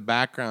 even in the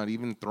background,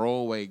 even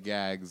throwaway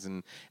gags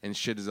and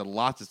shit. There's a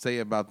lot to say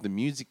about the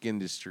music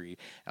industry,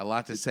 a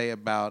lot to say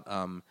about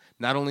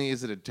not only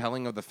is it a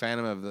telling of the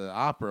Phantom of the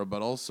Opera,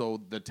 but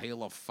also the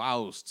tale of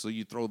Faust. So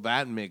you throw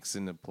that mix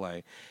into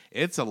play.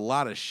 It's a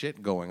lot of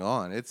shit going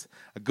on. It's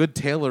a good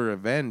tale of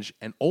revenge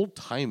and old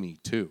timey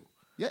too.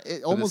 Yeah,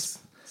 it For almost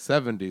the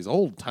 70s,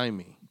 old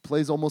timey.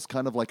 plays almost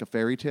kind of like a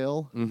fairy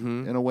tale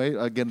in a way.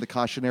 Again, the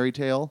cautionary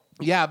tale.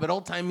 Yeah, but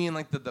old timey in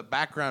like the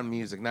background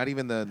music, not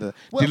even the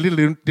Well,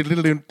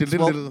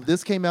 diddle-diddle-diddle-diddle-diddle.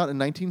 this came out in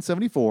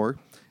 1974,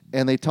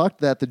 and they talked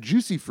that the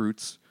Juicy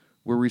Fruits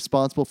were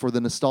responsible for the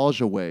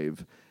nostalgia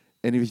wave.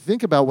 And if you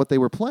think about what they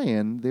were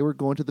playing, they were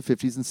going to the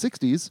 50s and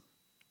 60s,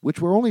 which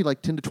were only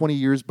like 10 to 20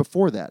 years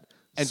before that.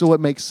 And so it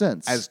makes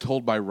sense. as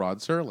told by Rod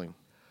Serling.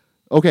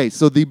 Okay,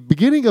 so the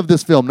beginning of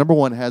this film, number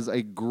 1, has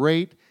a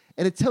great,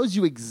 and it tells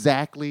you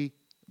exactly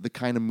the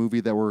kind of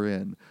movie that we're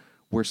in,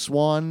 where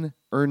Swan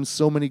earns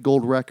so many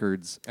gold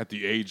records, At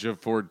the age of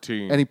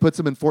 14. and he puts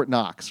them in Fort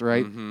Knox,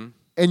 right? And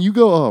you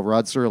go, oh,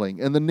 Rod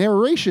Serling. And the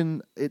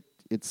narration, it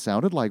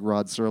sounded like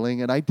Rod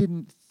Serling, and I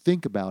didn't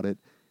think about it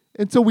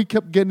until we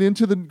kept getting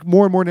into the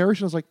more and more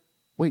narration. I was like,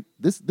 wait,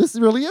 this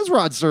really is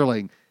Rod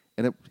Serling.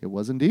 And it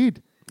was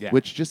indeed, Yeah.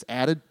 which just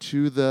added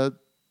to the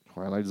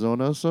Twilight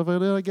Zone of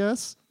it, I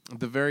guess.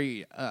 The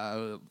very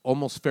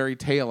almost fairy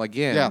tale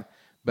again. Yeah.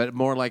 But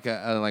more like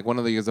like one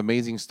of these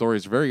amazing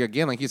stories. Very,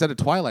 again, like you said, a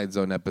Twilight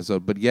Zone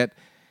episode. But yet,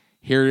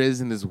 here it is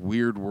in this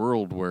weird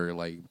world where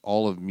like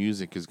all of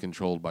music is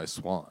controlled by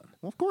Swan.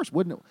 Well, of course,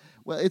 wouldn't it?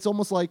 Well, it's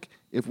almost like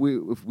if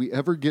we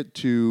ever get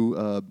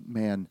to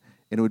and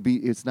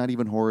it's not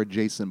even horror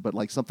adjacent, but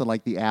like something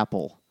like The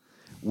Apple,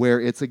 where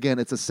it's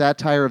a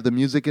satire of the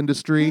music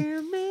industry,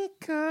 Hear me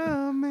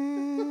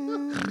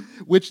coming.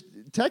 which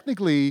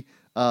technically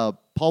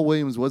Paul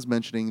Williams was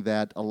mentioning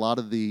that a lot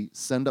of the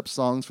send-up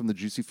songs from the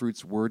Juicy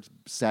Fruits were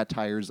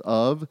satires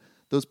of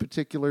those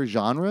particular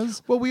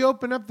genres. Well, we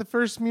open up the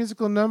first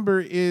musical number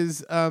is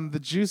the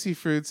Juicy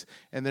Fruits,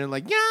 and they're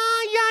like, yeah.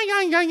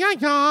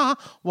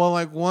 While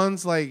like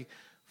one's like,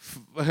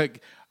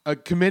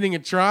 committing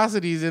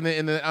atrocities in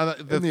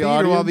the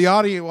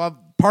theater, while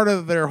part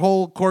of their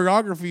whole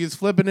choreography is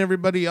flipping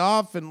everybody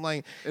off and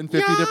like In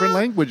 50 different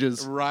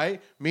languages.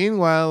 Right.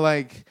 Meanwhile,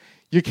 like,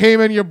 you came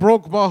and you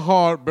broke my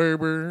heart,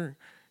 baby.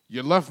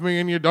 You left me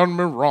and you done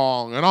me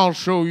wrong, and I'll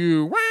show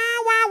you. Wah,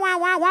 wah, wah,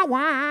 wah, wah,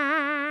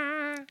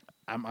 wah.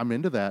 I'm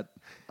into that.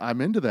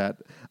 I'm into that.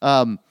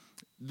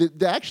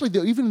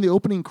 Even in the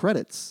opening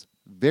credits,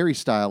 very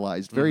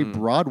stylized, very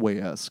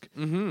Broadway-esque.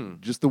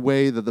 Just the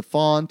way that the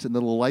font and the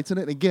little lights in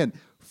it. And again,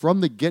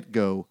 from the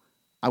get-go,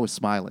 I was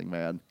smiling,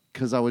 man,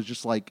 because I was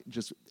just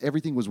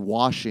everything was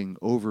washing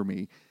over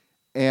me.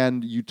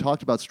 And you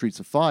talked about Streets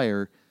of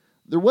Fire.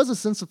 There was a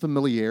sense of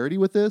familiarity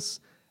with this,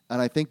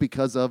 and I think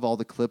because of all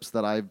the clips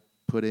that I've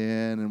put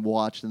in and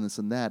watched and this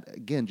and that,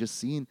 again, just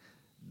seeing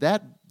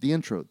the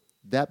intro,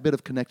 that bit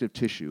of connective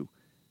tissue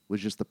was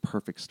just the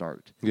perfect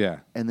start. Yeah.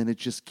 And then it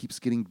just keeps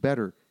getting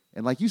better.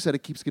 And like you said,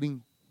 it keeps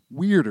getting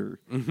weirder,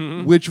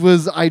 which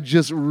was, I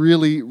just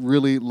really,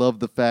 really love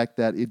the fact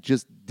that it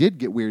just did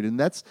get weird. And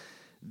that's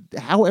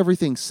how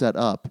everything's set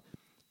up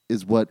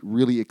is what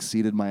really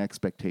exceeded my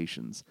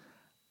expectations.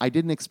 I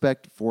didn't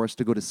expect for us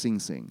to go to Sing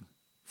Sing,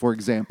 for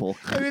example.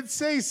 And it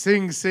say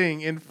Sing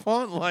Sing in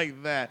font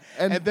like that.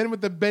 And- And then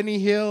with the Benny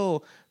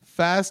Hill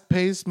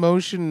fast-paced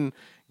motion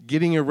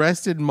getting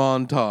arrested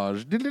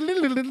montage.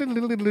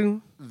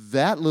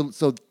 That little,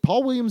 so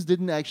Paul Williams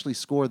didn't actually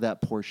score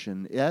that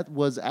portion. That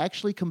was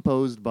actually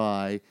composed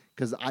by,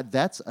 because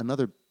that's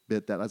another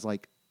bit that I was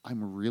like,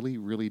 I'm really,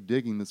 really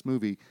digging this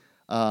movie.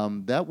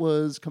 That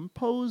was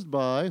composed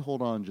by,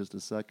 hold on just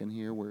a second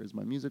here. Where is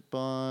my music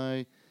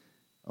by?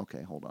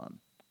 Okay, hold on.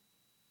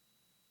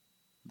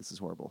 This is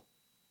horrible.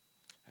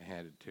 I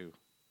had it too.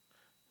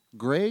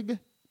 George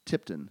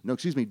Tipton.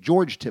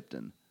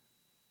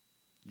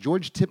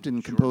 George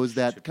Tipton composed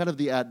that Tipton. kind of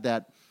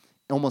that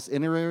almost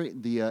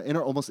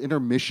almost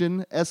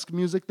intermission-esque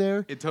music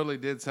there. It totally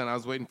did sound. I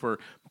was waiting for.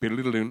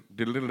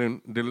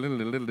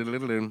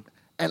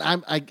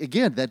 And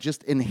again, that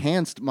just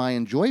enhanced my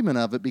enjoyment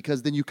of it,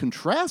 because then you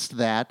contrast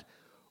that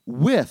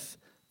with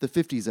the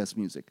 50s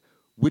music,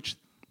 which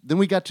then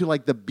we got to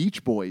like the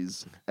Beach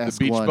Boys, The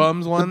Beach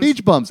Bums ones? the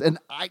Beach Bums, and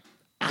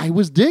I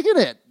was digging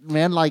it,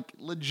 man, like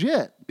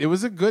legit.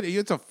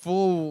 It's a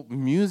full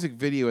music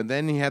video, and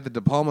then he had the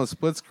De Palma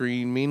split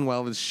screen.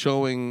 Meanwhile, it's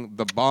showing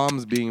the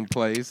bombs being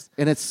placed.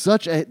 And that's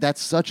such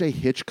a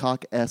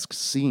Hitchcock-esque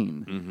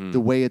scene, the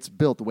way it's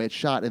built, the way it's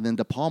shot, and then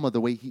De Palma,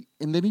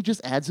 and then he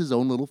just adds his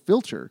own little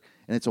filter,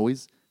 and it's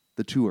always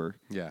the tour,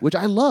 which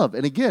I love.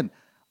 And again,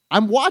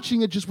 I'm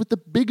watching it just with the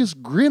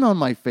biggest grin on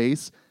my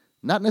face,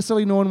 not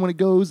necessarily knowing when it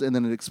goes, and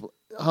then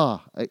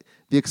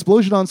the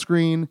explosion on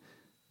screen,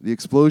 the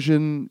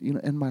explosion,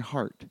 in my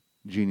heart.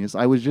 Genius.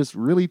 I was just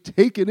really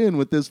taken in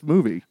with this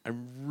movie.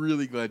 I'm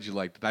really glad you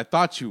liked it. I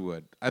thought you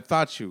would.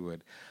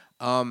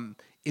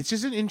 It's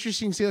just an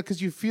interesting scene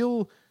because you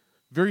feel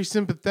very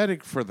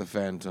sympathetic for the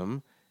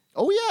Phantom.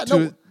 Oh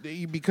yeah,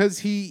 because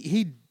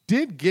he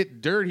did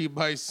get dirty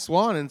by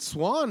Swan, and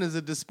Swan is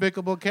a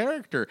despicable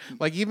character.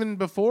 Like even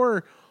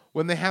before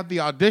when they have the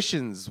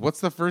auditions, what's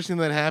the first thing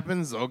that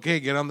happens?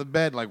 Okay, get on the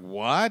bed. Like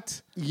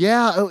what?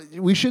 Yeah,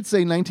 we should say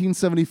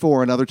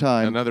 1974, another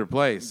time. Another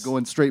place.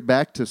 Going straight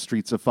back to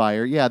Streets of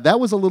Fire. Yeah, that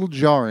was a little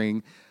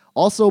jarring.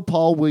 Also,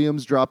 Paul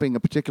Williams dropping a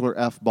particular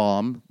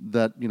F-bomb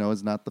that,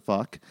 is not the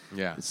fuck.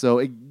 Yeah.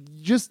 So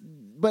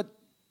but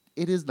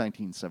it is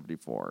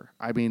 1974.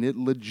 I mean, it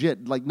legit,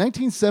 like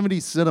 1970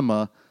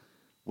 cinema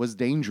was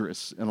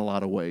dangerous in a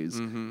lot of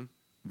ways. Mm-hmm.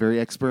 Very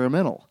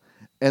experimental.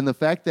 And the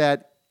fact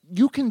that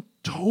you can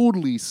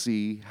totally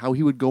see how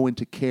he would go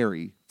into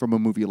Carrie from a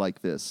movie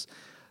like this.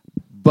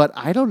 But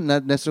I don't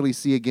necessarily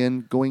see,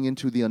 again, going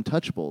into The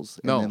Untouchables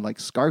and then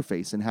like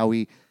Scarface and how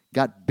he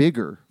got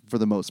bigger for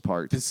the most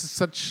part. This is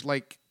such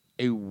like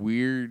a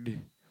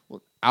weird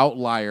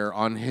outlier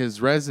on his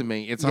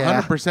resume. It's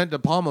Yeah. 100% De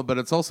Palma, but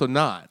it's also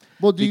not.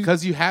 Well,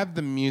 because you have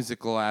the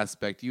musical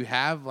aspect. You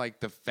have like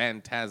the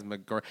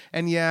phantasmagoria.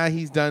 And yeah,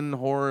 he's done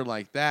horror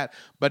like that,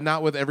 but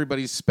not with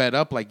everybody sped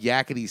up like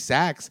Yakety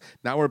Sax.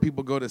 Not where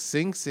people go to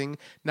Sing Sing.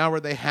 Not where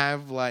they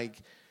have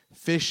like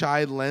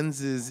fisheye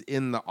lenses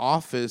in the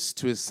office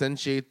to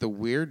accentuate the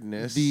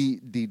weirdness.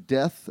 The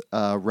Death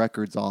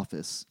Records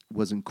office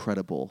was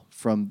incredible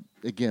from,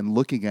 again,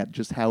 looking at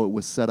just how it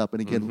was set up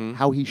and, again,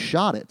 how he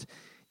shot it.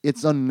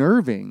 It's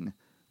unnerving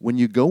when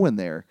you go in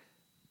there.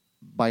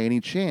 By any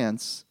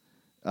chance,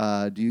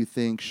 do you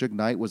think Suge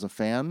Knight was a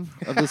fan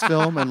of this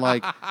film? And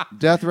like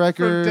Death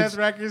Records? From Death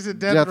Records to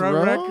Death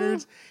Row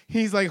Records.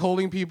 He's like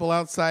holding people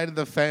outside of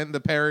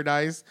the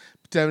paradise,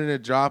 pretending to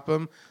drop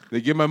them. They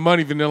give my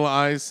money, Vanilla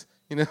Ice.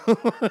 This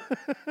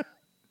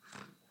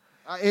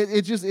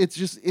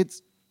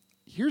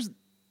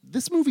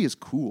movie is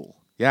cool.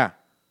 Yeah.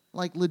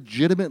 Like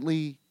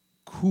legitimately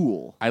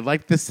cool. I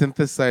like the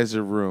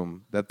synthesizer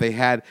room that they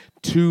had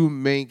to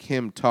make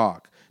him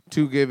talk,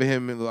 to give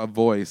him a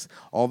voice.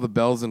 All the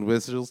bells and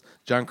whistles.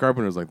 John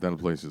Carpenter's like, that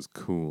place is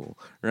cool,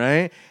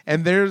 right?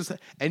 And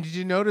did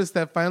you notice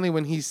that finally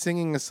when he's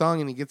singing a song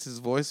and he gets his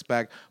voice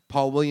back,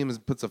 Paul Williams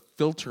puts a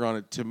filter on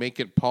it to make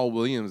it Paul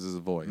Williams'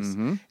 voice.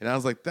 And I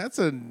was like, that's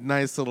a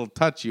nice little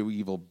touch, you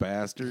evil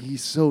bastard.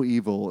 He's so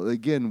evil.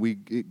 Again,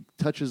 it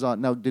touches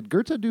on. Now, did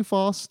Goethe do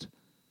Faust?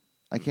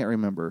 I can't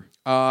remember.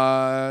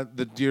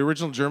 The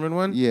original German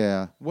one?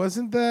 Yeah.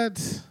 Wasn't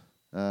that?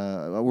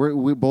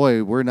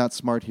 We're not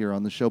smart here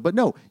on the show. But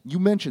no, you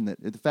mentioned it.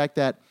 The fact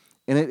that,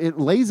 and it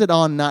lays it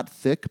on not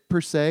thick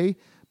per se,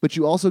 but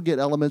you also get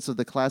elements of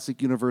the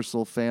classic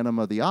Universal Phantom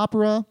of the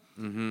Opera,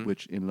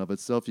 which in and of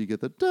itself you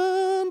get the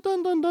dun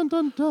dun dun dun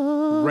dun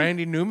dun.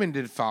 Randy Newman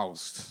did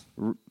Faust.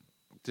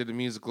 Did a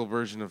musical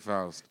version of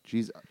Faust.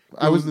 Jeez,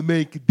 I was to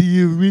make a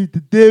deal with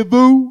the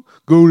devil.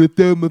 Gonna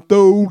tell my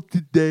throat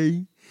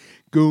today.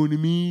 Gonna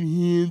meet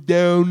him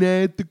down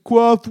at the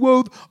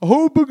crossroads. I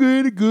hope I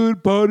get a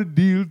good part of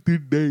deal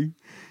today.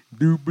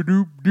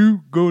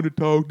 Doop-a-doop-doop, gonna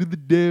talk to the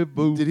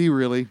devil. Did he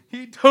really?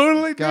 He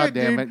totally God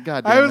did, damn dude. it,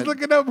 God damn I was it.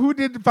 looking up who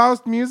did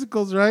Faust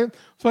musicals, right?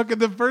 Fucking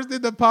the first thing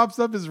that pops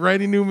up is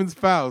Randy Newman's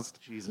Faust.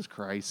 Jesus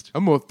Christ.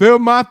 I'm gonna fill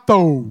my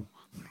throat.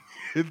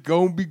 It's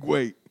gonna be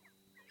great.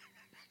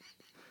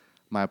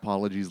 My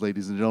apologies,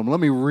 ladies and gentlemen. Let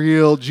me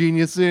reel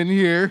Genius in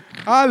here.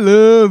 I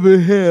love it,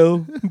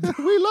 hell.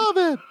 We love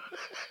it.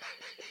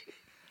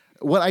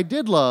 What I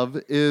did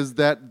love is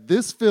that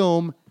this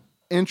film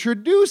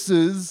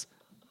introduces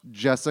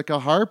Jessica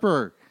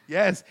Harper.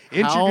 Yes,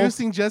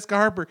 introducing Jessica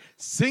Harper,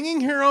 singing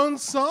her own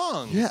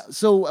songs. Yeah,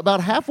 so about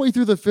halfway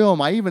through the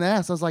film, I even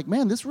asked, I was like,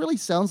 man, this really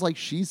sounds like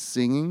she's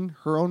singing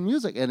her own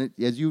music. And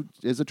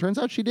as it turns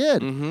out, she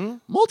did. Mm-hmm.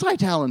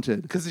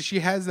 Multi-talented. Because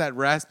she has that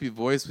raspy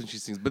voice when she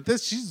sings. But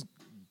she's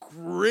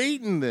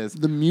great in this.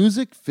 The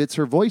music fits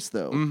her voice,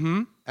 though.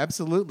 Mm-hmm.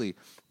 Absolutely.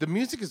 The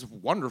music is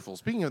wonderful.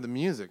 Speaking of the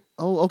music.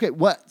 Oh, okay.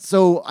 What?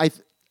 So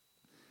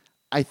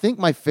I think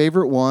my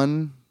favorite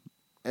one,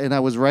 and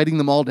I was writing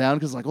them all down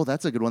because like, oh,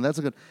 that's a good one. That's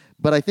a good.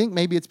 But I think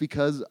maybe it's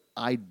because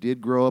I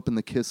did grow up in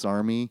the Kiss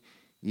army,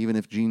 even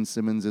if Gene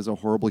Simmons is a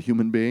horrible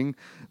human being.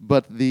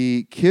 But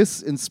the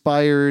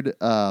Kiss-inspired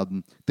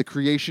The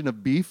Creation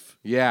of Beef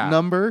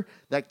number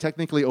that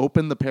technically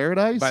opened the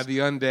Paradise. By the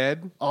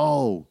Undead.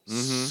 Oh,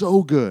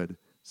 so good.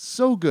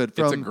 So good.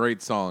 It's a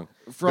great song.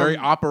 Very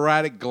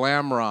operatic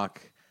glam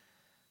rock.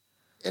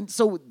 And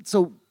so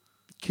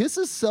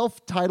Kiss's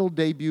self-titled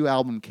debut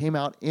album came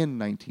out in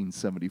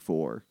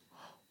 1974.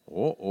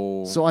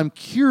 Uh-oh. So I'm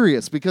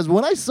curious because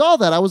when I saw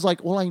that, I was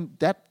like, well,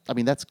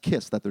 that's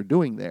Kiss that they're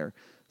doing there.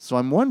 So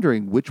I'm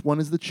wondering which one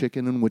is the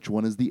chicken and which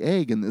one is the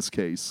egg in this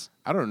case.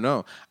 I don't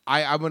know.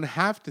 I would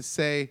have to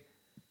say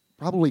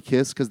probably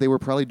Kiss because they were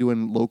probably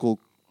doing local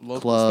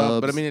clubs.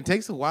 Stuff. But I mean, it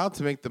takes a while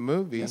to make the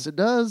movie. Yes, it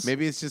does.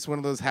 Maybe it's just one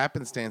of those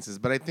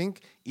happenstances. But I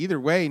think either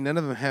way, none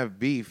of them have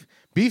beef.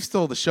 Beef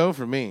stole the show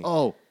for me.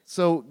 Oh,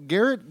 so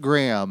Garrett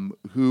Graham,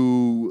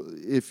 who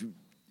if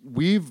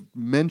we've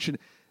mentioned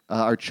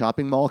our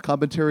Chopping Mall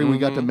commentary, we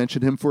got to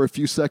mention him for a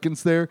few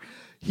seconds there.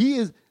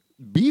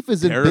 Beef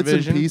is in bits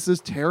and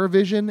pieces,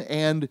 TerraVision,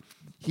 and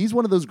he's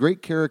one of those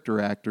great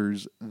character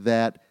actors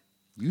that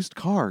used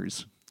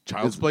cars.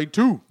 Child's Play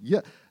 2.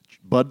 Yeah,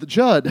 Bud the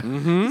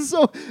Chud.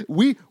 So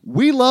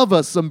we love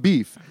us some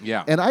Beef.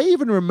 Yeah. And I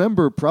even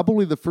remember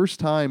probably the first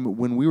time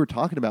when we were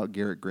talking about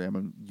Garrett Graham,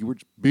 and you were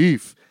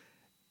Beef.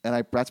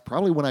 And that's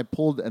probably when I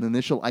pulled an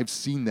initial. I've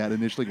seen that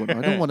initially going,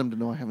 I don't want him to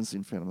know I haven't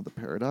seen Phantom of the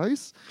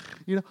Paradise,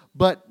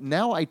 But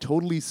now I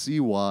totally see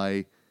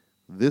why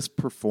this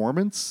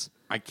performance.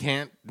 I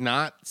can't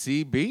not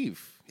see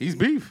Beef. He's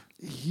Beef.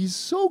 He's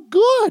so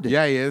good.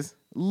 Yeah, he is.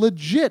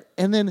 Legit.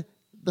 And then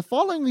the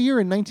following year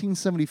in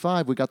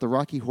 1975, we got the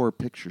Rocky Horror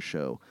Picture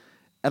Show.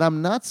 And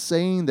I'm not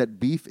saying that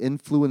Beef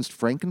influenced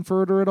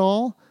Frankenfurter at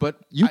all,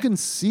 but you can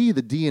see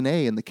the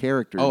DNA in the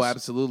characters. Oh,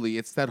 absolutely.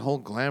 It's that whole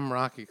glam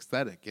rock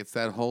aesthetic. It's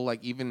that whole,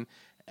 even,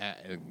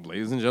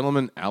 ladies and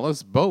gentlemen,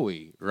 Alice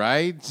Bowie,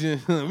 right?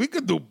 We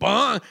could do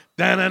bong,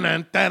 dun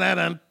dun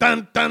dun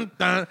dun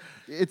dun.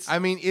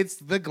 It's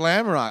the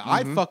glam rock.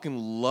 I fucking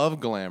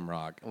love glam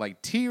rock,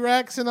 like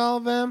T-Rex and all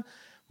of them.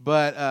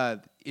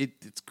 But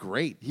it's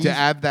great to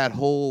add that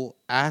whole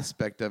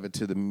aspect of it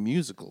to the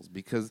musicals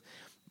because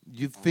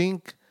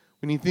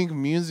when you think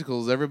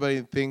musicals,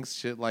 everybody thinks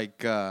shit like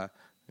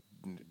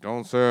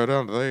don't sit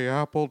under the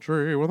apple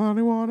tree with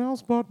anyone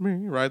else but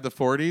me, right? The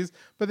 40s.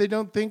 But they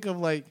don't think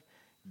of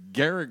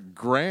Garrett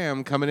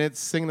Graham coming in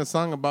singing a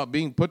song about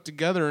being put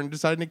together and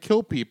deciding to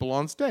kill people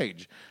on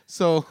stage.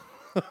 So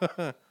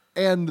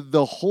and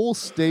the whole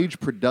stage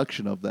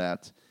production of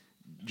that,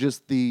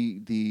 just the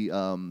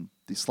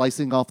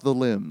slicing off the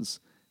limbs,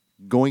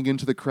 going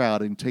into the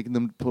crowd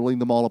and pulling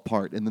them all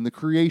apart, and then the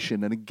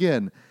creation, and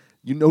again,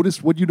 you noticed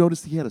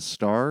he had a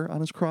star on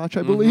his crotch,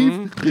 I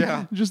believe.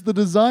 Yeah, just the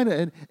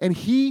design, and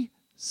he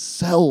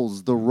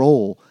sells the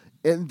role,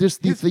 and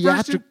just the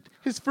theatrical.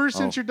 His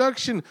first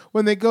introduction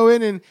when they go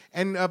in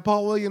and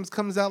Paul Williams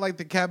comes out like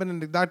the cabin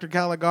in Dr.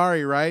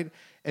 Caligari, right?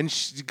 And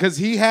because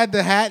he had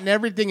the hat and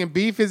everything, and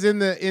Beef is in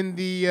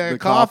the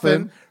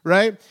coffin,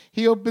 right?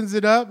 He opens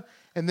it up,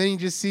 and then you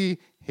just see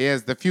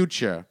here's the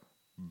future,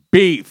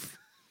 Beef,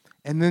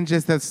 and then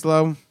just that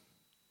slow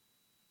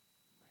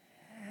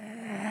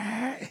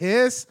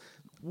hiss.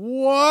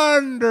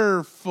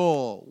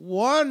 Wonderful.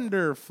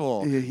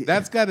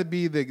 That's got to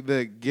be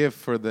the gift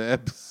for the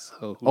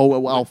episode. Oh,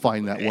 well, I'll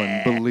find that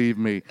one. Believe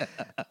me.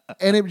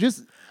 And it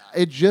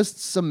just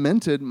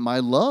cemented my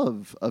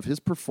love of his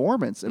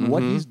performance and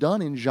what he's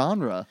done in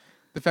genre.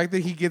 The fact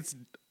that he gets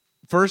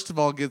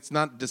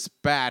not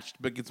dispatched,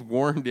 but gets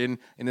warned in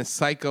a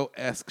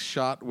Psycho-esque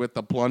shot with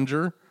a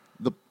plunger.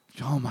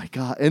 Oh my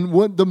God!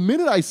 And the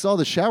minute I saw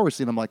the shower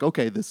scene, I'm like,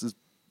 okay, this is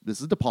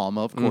De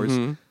Palma, of course.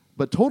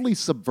 But totally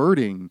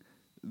subverting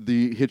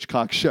the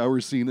Hitchcock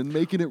shower scene and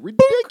making it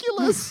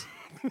ridiculous.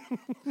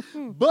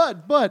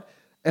 but,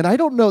 and I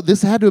don't know,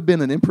 this had to have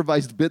been an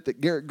improvised bit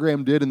that Garrett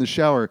Graham did in the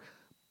shower,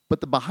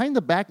 but the behind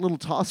the back little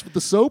toss with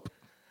the soap,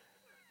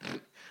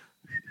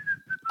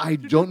 I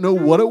don't know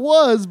what it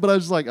was, but I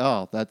was like,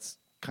 oh, that's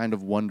kind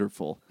of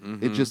wonderful.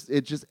 It just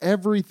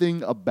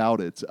everything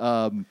about it.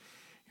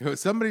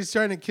 Somebody's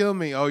trying to kill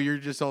me. Oh, you're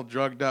just all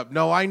drugged up.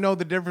 No, I know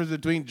the difference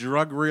between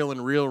drug reel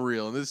and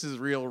real, and this is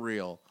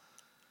real.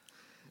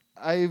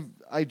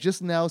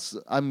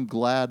 I'm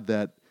glad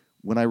that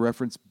when I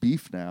reference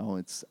beef now,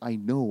 I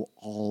know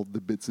all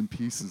the bits and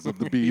pieces of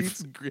the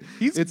beef.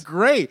 He's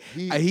great.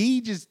 he-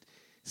 He just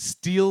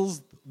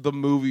steals the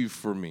movie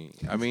for me.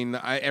 I mean,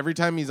 every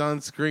time he's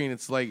on screen,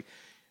 it's like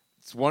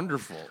it's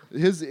wonderful.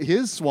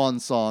 His swan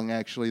song,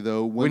 actually,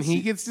 though, When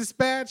he gets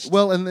dispatched,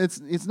 well, and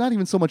it's not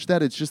even so much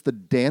that, it's just the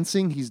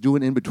dancing he's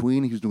doing in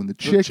between. He's doing the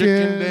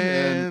chicken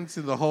dance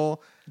and the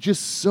whole.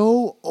 just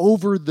so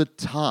over the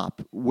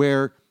top,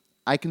 where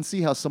I can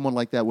see how someone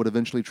like that would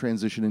eventually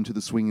transition into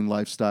the swinging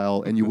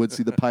lifestyle, and you would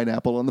see the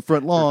pineapple on the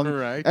front lawn,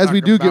 Right, as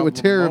we talk do get about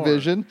with Lamar.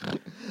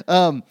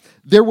 TerraVision.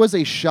 There was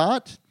a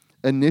shot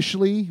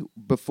initially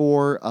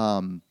before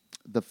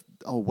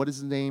what is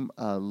his name?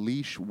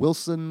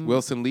 Wilson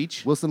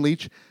Leach. Wilson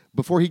Leach,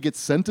 before he gets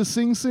sent to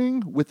Sing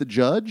Sing with the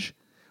judge,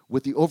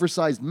 with the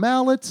oversized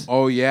mallet.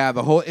 Oh yeah,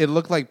 the whole it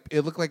looked like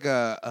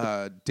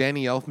a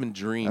Danny Elfman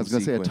dream. I was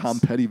going to say a sequence. Tom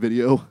Petty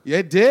video. Yeah,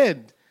 it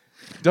did.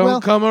 Don't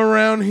Well- come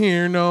around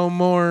here no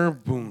more.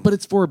 Boom. But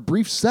it's for a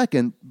brief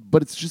second,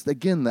 but it's just,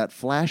 again, that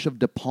flash of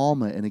De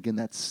Palma and, again,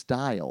 that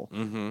style.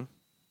 Mm-hmm.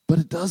 But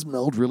it does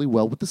meld really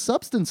well with the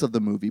substance of the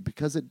movie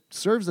because it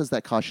serves as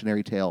that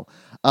cautionary tale.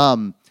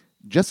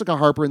 Jessica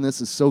Harper in this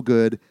is so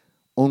good.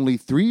 Only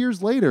 3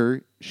 years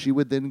later, she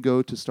would then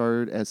go to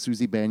star as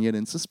Susie Banyan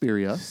in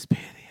Suspiria.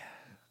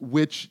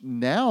 Which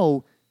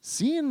now,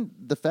 seeing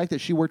the fact that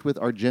she worked with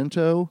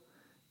Argento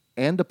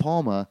and De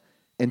Palma,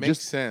 and Makes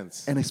just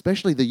sense. and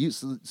especially the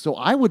use. So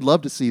I would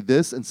love to see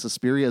this and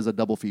Suspiria as a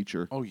double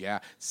feature. Oh yeah,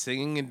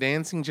 singing and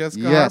dancing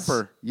Jessica Yes,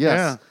 Harper.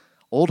 yes,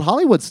 old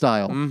Hollywood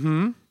style. Yeah.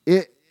 Mm-hmm.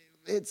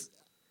 It's.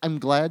 I'm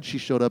glad she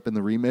showed up in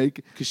the remake.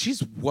 Because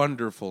she's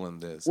wonderful in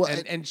this, Well,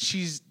 and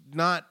she's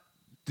not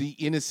the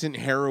innocent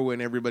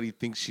heroine everybody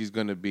thinks she's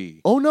going to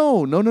be. Oh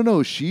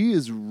no! She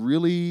is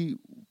really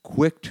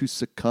quick to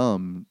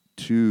succumb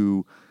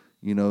to,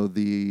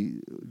 the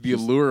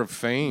allure of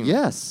fame.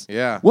 Yes.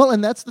 Yeah. Well,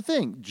 and that's the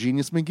thing,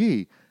 Genius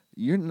McGee.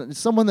 You're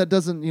someone that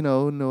doesn't,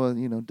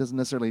 doesn't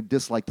necessarily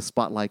dislike the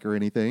spotlight or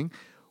anything.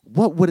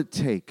 What would it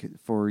take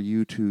for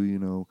you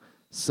to,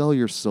 sell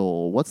your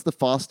soul? What's the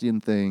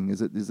Faustian thing?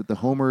 Is it the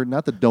Homer?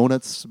 Not the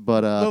donuts,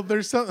 but Well,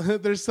 there's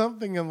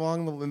something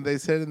along the line. They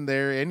said in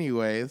there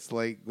anyway. It's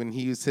like when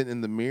he was sitting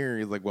in the mirror,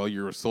 he's like, "Well,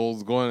 your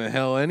soul's going to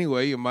hell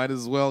anyway. You might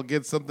as well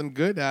get something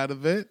good out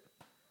of it."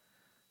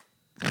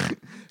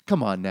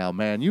 Come on now,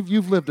 man.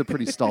 You've lived a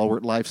pretty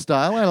stalwart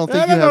lifestyle. I don't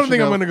think I you don't have think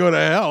to I'm go- going to go to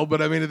hell,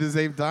 but I mean, at the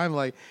same time,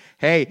 like,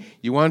 hey,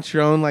 you want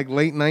your own like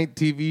late night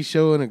TV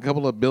show and a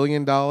couple of $1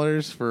 billion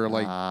for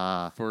like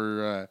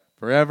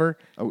forever?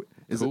 Oh,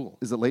 is Cool.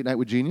 it Late Night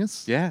with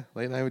Genius? Yeah,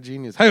 late night with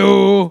genius.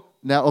 Hey-oh!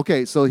 Now,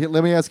 okay, so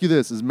let me ask you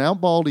this: is Mount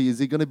Baldy, is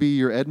he going to be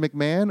your Ed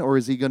McMahon or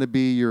is he going to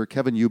be your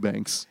Kevin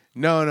Eubanks?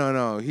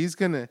 No. He's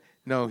gonna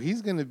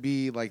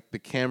be like the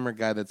camera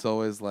guy that's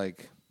always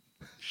like,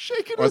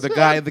 Shaking or his the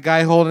head.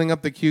 guy holding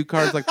up the cue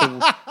cards like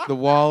the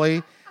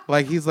Wally.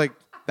 Like he's like,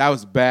 that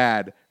was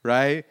bad,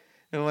 right?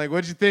 And I'm like,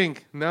 what'd you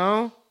think?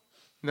 No.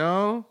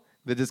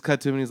 They just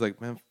cut to him and he's like,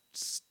 man,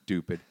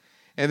 stupid.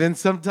 And then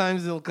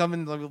sometimes they'll come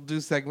and we'll do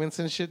segments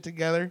and shit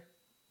together.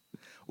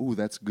 Ooh,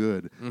 that's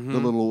good. Mm-hmm. The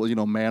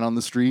little, man on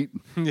the street.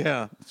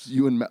 Yeah. It's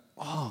you and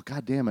oh,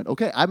 god damn it.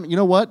 Okay, you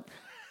know what?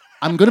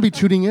 I'm going to be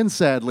tuning in,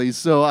 sadly,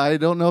 so I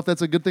don't know if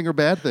that's a good thing or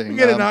bad thing. We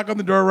get a knock on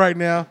the door right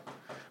now.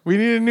 We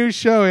need a new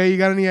show. Hey, you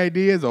got any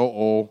ideas?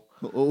 Oh.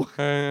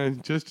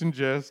 Just in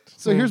jest.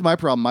 So here's my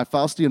problem. My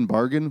Faustian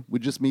bargain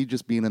would just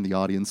being in the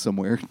audience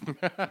somewhere.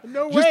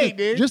 No just, way,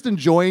 dude. Just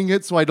enjoying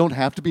it so I don't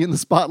have to be in the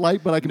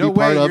spotlight, but I can no be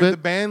part way. of You're it. the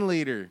band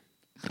leader.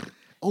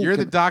 Oh, You're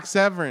the Doc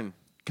Severn.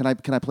 Can I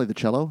play the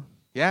cello?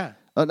 Yeah.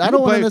 I You don't could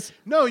want play- this.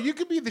 No, you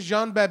could be the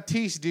Jean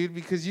Baptiste, dude,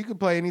 because you can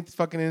play any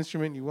fucking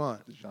instrument you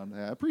want. John,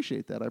 I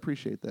appreciate that.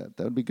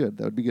 That would be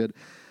good.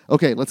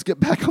 Okay, let's get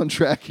back on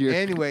track here.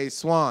 Anyway,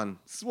 Swan.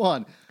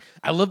 Swan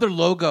I love their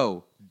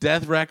logo.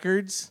 Death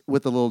Records.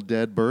 with the little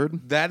dead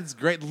bird. That is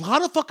great. A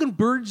lot of fucking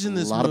birds in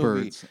this Lot of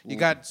movie. birds. You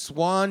got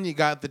Swan, you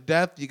got the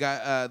Death, you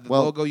got the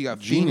Well, logo, you got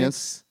Genius.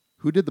 Phoenix.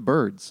 Who did the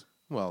birds?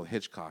 Well,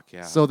 Hitchcock,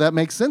 yeah. So that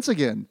makes sense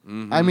again.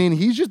 Mm-hmm. I mean,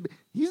 he's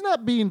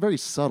not being very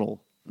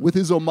subtle with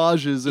his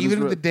homages. And Even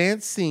his in the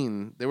dance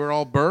scene, they were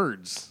all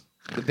birds.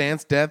 The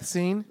dance death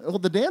scene. well,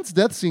 the dance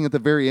death scene at the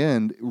very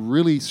end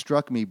really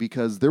struck me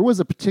because there was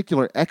a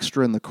particular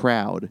extra in the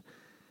crowd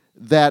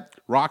that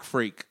Rock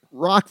Freak.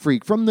 rock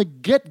freak from the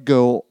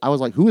get-go. I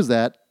was like, who is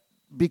that?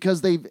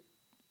 Because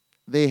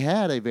they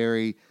had a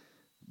very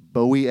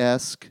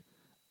Bowie-esque,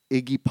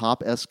 Iggy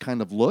Pop-esque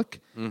kind of look.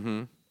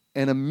 Mm-hmm.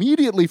 And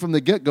immediately from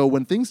the get-go,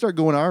 when things start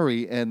going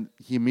awry, and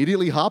he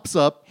immediately hops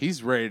up,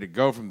 He's ready to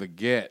go from the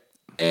get.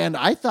 and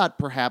I thought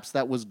perhaps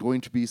that was going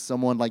to be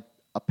someone like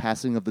a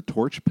passing of the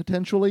torch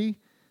potentially.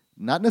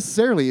 Not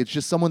necessarily. It's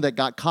just someone that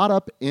got caught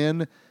up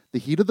in the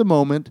heat of the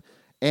moment.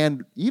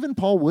 And even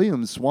Paul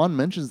Williams, Swan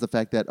mentions the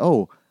fact that,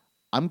 oh,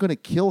 I'm going to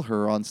kill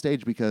her on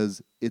stage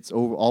because it's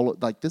all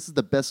like this is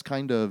the best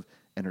kind of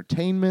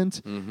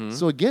entertainment. Mm-hmm.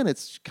 So again,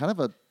 it's kind of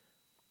a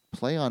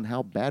play on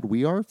how bad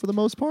we are for the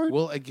most part.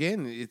 Well,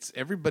 again, it's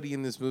everybody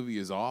in this movie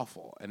is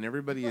awful, and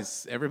everybody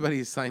has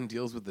signed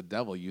deals with the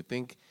devil. You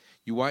think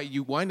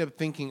you wind up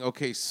thinking,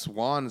 okay,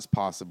 Swan is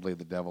possibly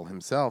the devil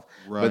himself,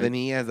 Right. but then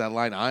he has that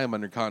line, "I am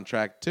under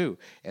contract too,"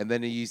 and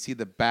then you see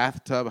the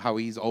bathtub, how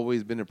he's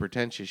always been a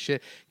pretentious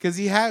shit because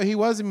he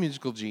was a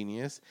musical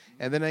genius,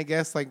 and then I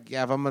guess like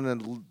if I'm gonna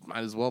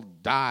might as well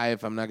die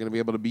if I'm not gonna be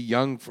able to be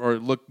young or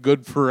look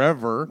good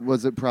forever.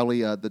 Was it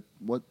probably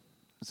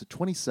was it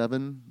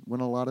 27 when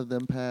a lot of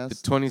them The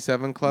passed?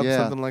 27 Club, Yeah,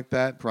 something like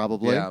that,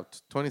 probably. Yeah,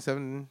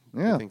 27.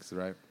 Yeah. I think so,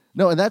 right.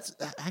 No, and that's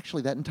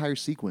actually that entire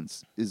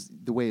sequence is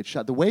the way it's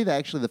shot. The way that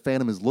actually the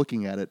Phantom is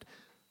looking at it,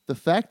 the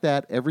fact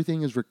that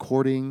everything is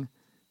recording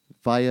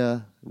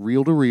via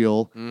reel to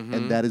reel,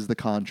 and that is the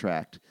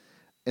contract.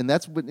 And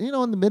that's what,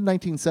 in the mid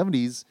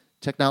 1970s,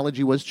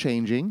 technology was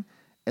changing,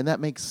 and that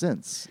makes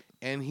sense.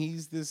 And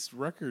he's this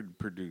record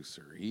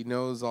producer. He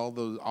knows all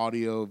those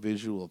audio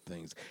visual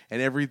things,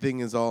 and everything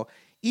is all.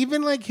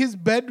 Even like his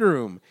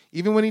bedroom,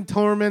 even when he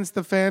torments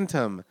the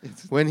Phantom,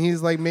 when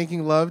he's like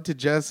making love to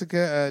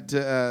Jessica,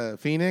 to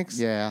Phoenix,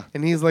 Yeah.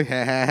 and he's like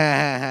ha, ha,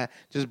 ha, ha,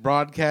 just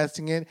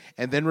broadcasting it,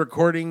 and then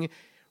recording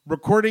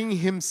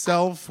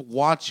himself,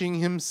 watching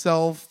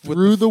himself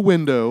Through the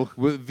window.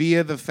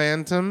 via the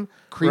Phantom,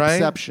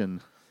 right?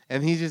 Creepception.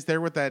 And he's just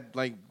there with that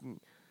like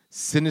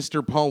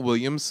sinister Paul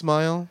Williams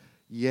smile.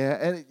 Yeah,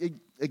 and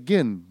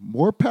again,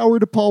 more power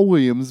to Paul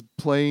Williams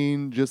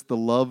playing just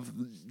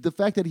the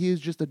fact that he is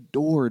just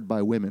adored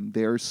by women.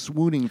 They are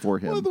swooning for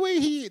him. Well,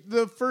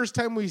 the first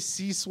time we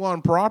see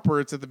Swan proper,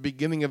 it's at the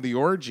beginning of the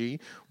orgy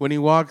when he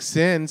walks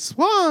in,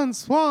 Swan,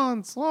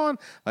 Swan, Swan.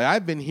 Like,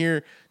 I've been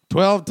here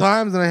 12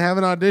 times and I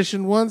haven't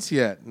auditioned once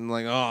yet. And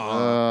like,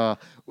 oh.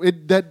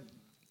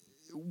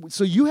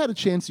 So you had a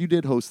chance. You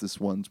did host this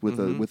once with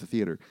a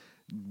theater.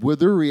 Were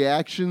there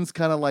reactions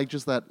kind of like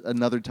just that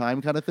another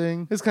time kind of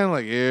thing? It's kind of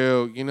like,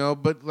 ew,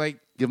 but like,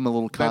 Give him a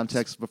little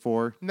context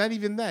before. not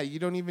even that. You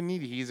don't even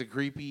need it. He's a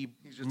creepy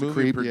just a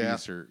movie creep, yeah.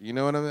 producer. You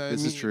know what I mean?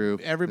 This is true.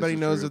 Everybody This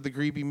is knows true. of the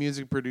creepy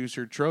music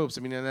producer tropes.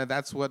 I mean, and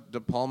that's what De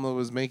Palma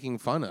was making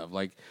fun of.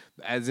 Like,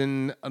 as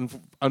in,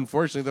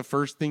 unfortunately, the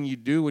first thing you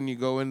do when you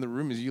go in the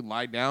room is you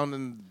lie down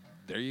and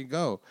there you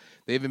go.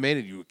 They even made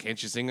it.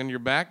 Can't you sing on your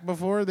back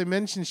before? They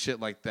mention shit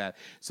like that.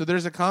 So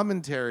there's a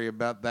commentary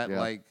about that,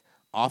 like,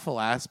 awful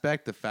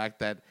aspect, the fact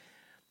that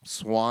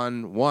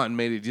Swan, one,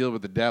 made a deal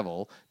with the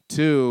devil,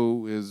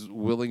 two, is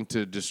willing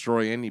to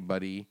destroy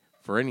anybody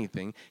for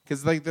anything.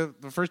 Because like the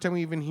first time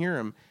we even hear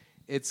him,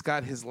 it's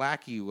got his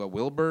lackey,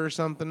 Wilbur or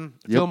something,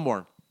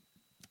 Fillmore,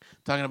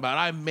 talking about,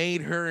 I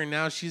made her and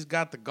now she's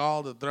got the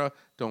gall to throw.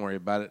 Don't worry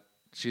about it.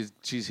 She's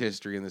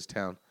history in this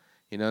town.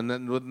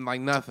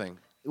 Like nothing.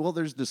 Well,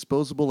 there's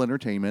disposable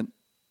entertainment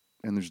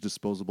and there's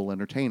disposable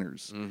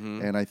entertainers.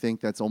 And I think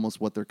that's almost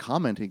what they're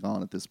commenting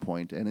on at this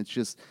point. And it's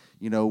just,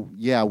 we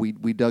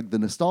dug the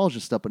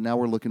nostalgia stuff, but now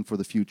we're looking for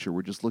the future.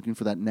 We're just looking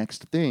for that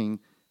next thing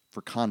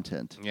for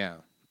content. Yeah.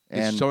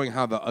 And it's showing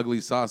how the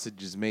ugly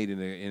sausage is made in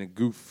a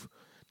goof,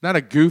 not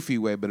a goofy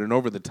way, but an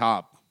over the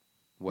top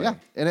way. Yeah.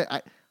 And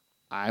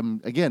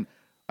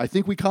I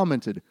think we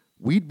commented,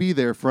 we'd be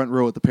there front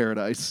row at the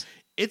Paradise.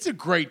 It's a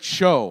great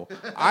show.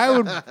 I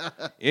would,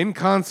 in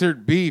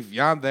concert beef.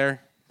 Yeah, I'm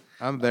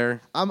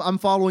there. I'm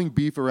following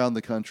Beef around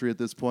the country at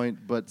this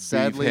point, but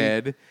sadly,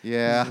 Beefhead.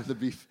 Yeah,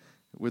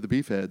 we're the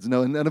beef heads.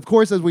 No, and of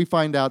course, as we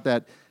find out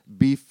that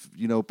beef,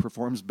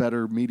 performs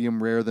better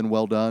medium rare than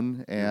well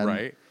done, and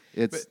Right.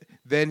 it's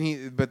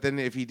But then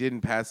if he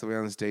didn't pass away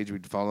on the stage,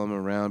 we'd follow him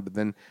around. But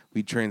then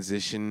we'd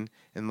transition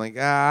and like,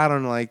 I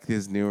don't like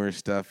his newer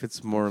stuff.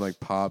 It's more like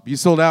pop. You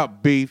sold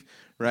out, Beef,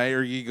 right?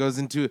 Or he goes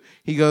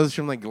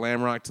from like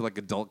glam rock to like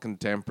adult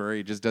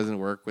contemporary. It just doesn't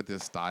work with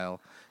his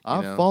style.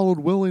 I've followed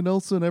Willie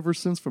Nelson ever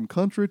since from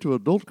country to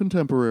adult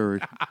contemporary.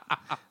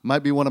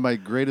 Might be one of my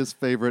greatest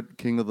favorite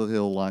King of the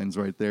Hill lines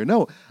right there.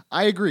 No,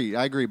 I agree.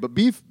 But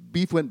Beef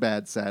went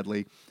bad,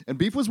 sadly, and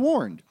Beef was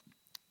warned.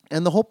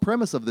 And the whole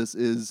premise of this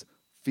is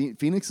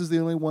Phoenix is the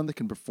only one that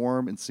can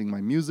perform and sing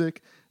my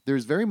music.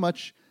 There's very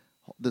much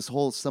this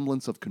whole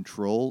semblance of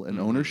control and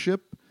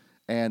ownership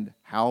and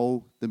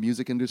how the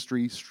music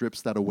industry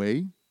strips that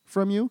away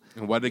from you.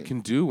 And what it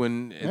can do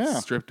when it's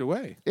stripped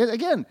away.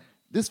 Again,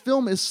 this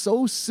film is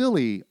so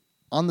silly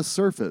on the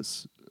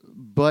surface,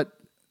 but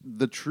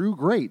the true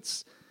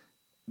greats,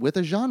 with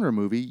a genre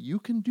movie, you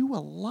can do a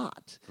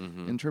lot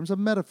in terms of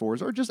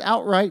metaphors or just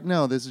outright,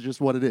 no, this is just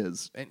what it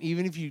is. And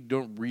even if you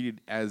don't read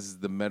it as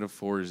the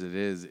metaphors it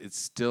is,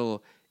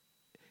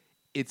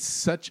 it's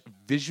such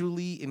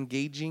visually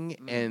engaging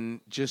and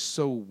just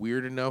so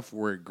weird enough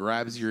where it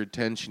grabs your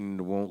attention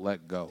and won't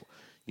let go.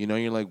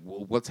 You're like,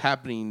 well, what's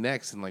happening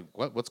next? And like,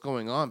 what's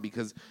going on?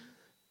 Because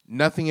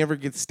nothing ever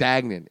gets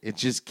stagnant. It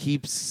just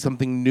keeps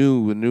something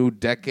new. A new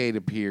decade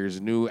appears,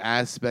 a new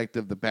aspect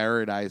of the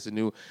paradise, a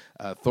new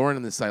thorn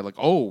in the side. Like,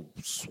 oh,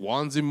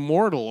 Swan's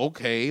immortal.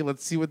 Okay,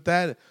 let's see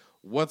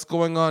what's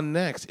going on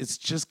next. It's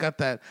just got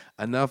that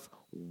enough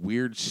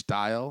weird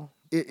style.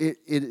 It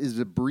is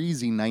a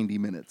breezy 90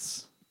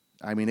 minutes.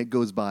 I mean, it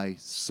goes by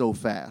so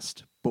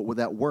fast, but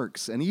that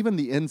works. And even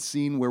the end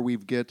scene where we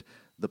get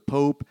the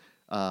Pope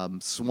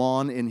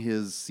Swan in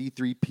his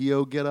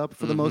C-3PO getup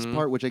for the most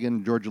part, which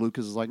again George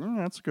Lucas is like,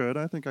 that's good.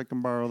 I think I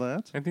can borrow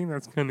that. I think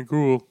that's kind of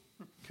cool.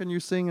 Can you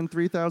sing in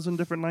 3,000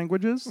 different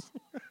languages?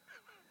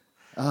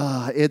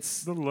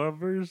 It's The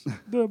lovers,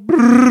 the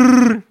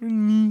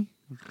brrrr.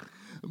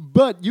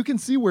 But you can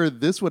see where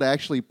this would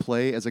actually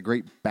play as a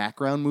great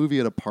background movie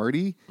at a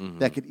party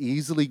that could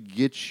easily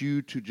get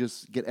you to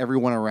just get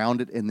everyone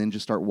around it and then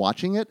just start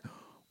watching it,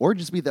 or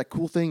just be that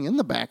cool thing in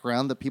the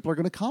background that people are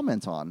going to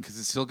comment on. Because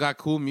it's still got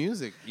cool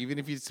music. Even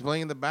if it's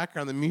playing in the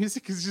background, the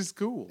music is just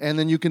cool. And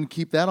then you can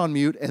keep that on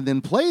mute and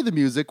then play the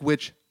music,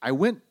 which I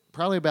went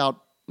probably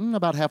about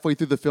halfway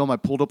through the film. I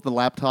pulled up the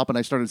laptop and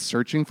I started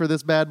searching for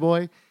this bad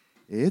boy.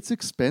 It's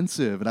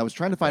expensive, and I was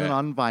trying to find it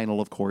on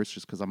vinyl, of course,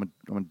 just because I'm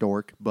a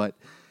dork. But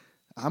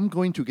I'm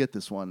going to get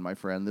this one, my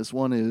friend. This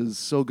one is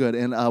so good,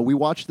 and we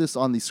watched this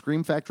on the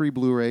Scream Factory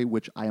Blu-ray,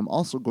 which I am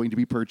also going to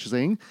be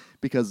purchasing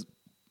because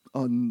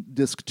on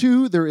disc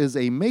 2 there is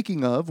a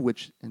making of,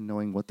 which, and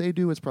knowing what they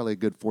do, is probably a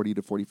good 40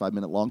 to 45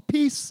 minute long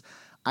piece.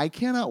 I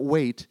cannot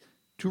wait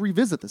to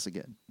revisit this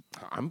again.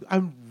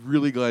 I'm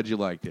really glad you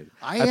liked it.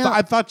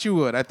 I thought you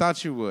would. I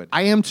thought you would.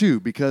 I am too,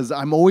 because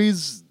I'm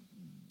always.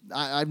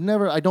 I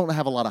don't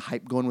have a lot of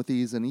hype going with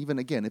these, and even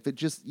again, if it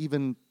just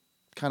even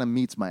kind of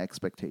meets my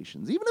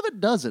expectations, even if it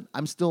doesn't,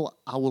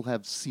 I will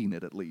have seen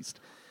it at least.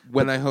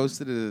 When I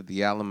hosted it at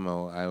the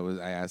Alamo,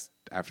 I asked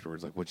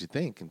afterwards, like, what'd you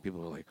think? And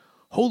people were like,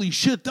 holy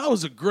shit, that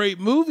was a great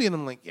movie. And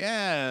I'm like,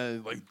 yeah,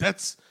 like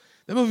that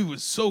movie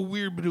was so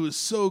weird, but it was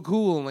so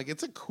cool. And like,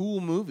 it's a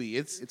cool movie.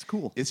 It's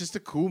cool. It's just a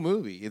cool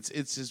movie. It's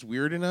just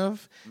weird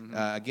enough.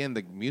 Again,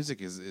 the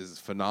music is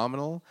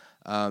phenomenal.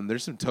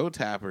 There's some toe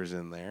tappers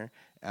in there.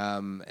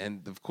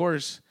 And of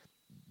course,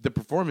 the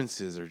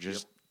performances are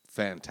just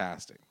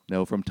fantastic.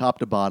 No, from top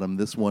to bottom,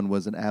 this one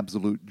was an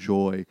absolute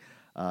joy.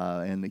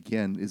 And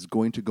again, is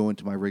going to go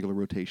into my regular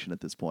rotation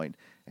at this point.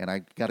 And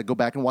I got to go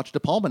back and watch De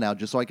Palma now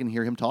just so I can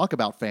hear him talk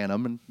about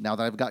Phantom, and now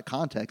that I've got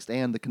context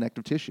and the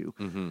connective tissue.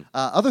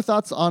 Other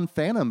thoughts on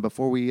Phantom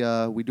before we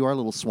do our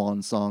little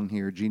swan song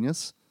here,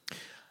 Genius?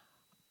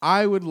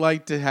 I would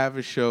like to have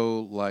a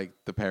show like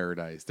The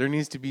Paradise. There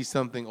needs to be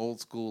something old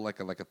school,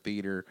 like a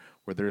theater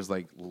where there's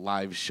like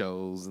live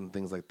shows and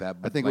things like that. I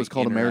But think like it was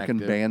called American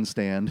interactive.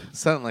 Bandstand.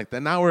 Something like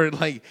that. Now we're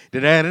like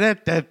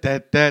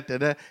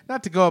da-da-da-da-da-da-da-da.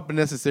 Not to go up and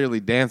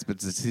necessarily dance, but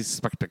it's a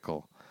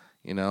spectacle.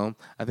 You know,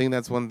 I think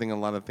that's one thing a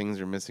lot of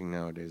things are missing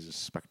nowadays is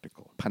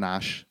spectacle,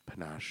 Panache.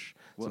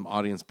 some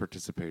audience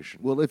participation.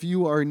 Well, if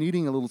you are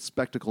needing a little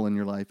spectacle in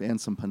your life and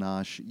some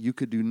panache, you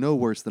could do no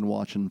worse than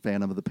watching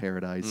Phantom of the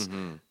Paradise.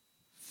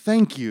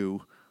 Thank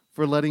you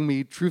for letting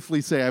me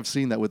truthfully say I've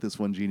seen that with this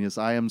one, Genius.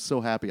 I am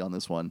so happy on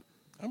this one.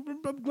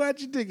 I'm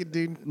glad you dig it,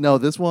 dude. No,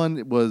 this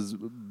one was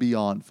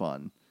beyond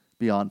fun.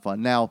 Beyond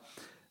fun. Now,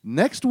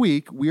 next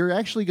week, we are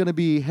actually going to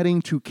be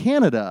heading to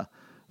Canada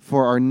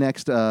for our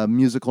next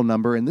musical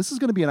number, and this is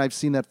going to be an I've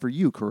Seen That For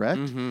You,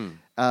 correct?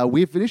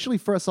 We initially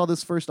first saw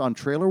this first on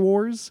Trailer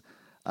Wars.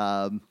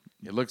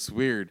 It looks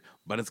weird,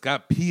 but it's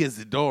got Pia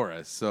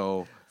Zadora,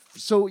 so...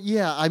 So,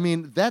 yeah, I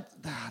mean,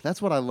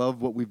 that's what I love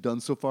what we've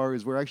done so far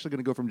is we're actually going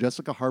to go from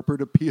Jessica Harper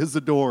to Pia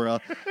Zadora.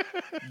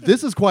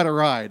 This is quite a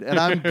ride, and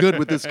I'm good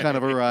with this kind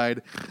of a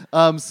ride.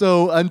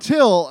 So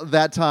until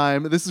that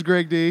time, this is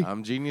Greg D.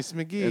 I'm Genius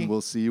McGee. And we'll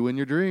see you in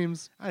your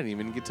dreams. I didn't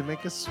even get to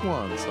make a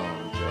swan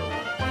song joke.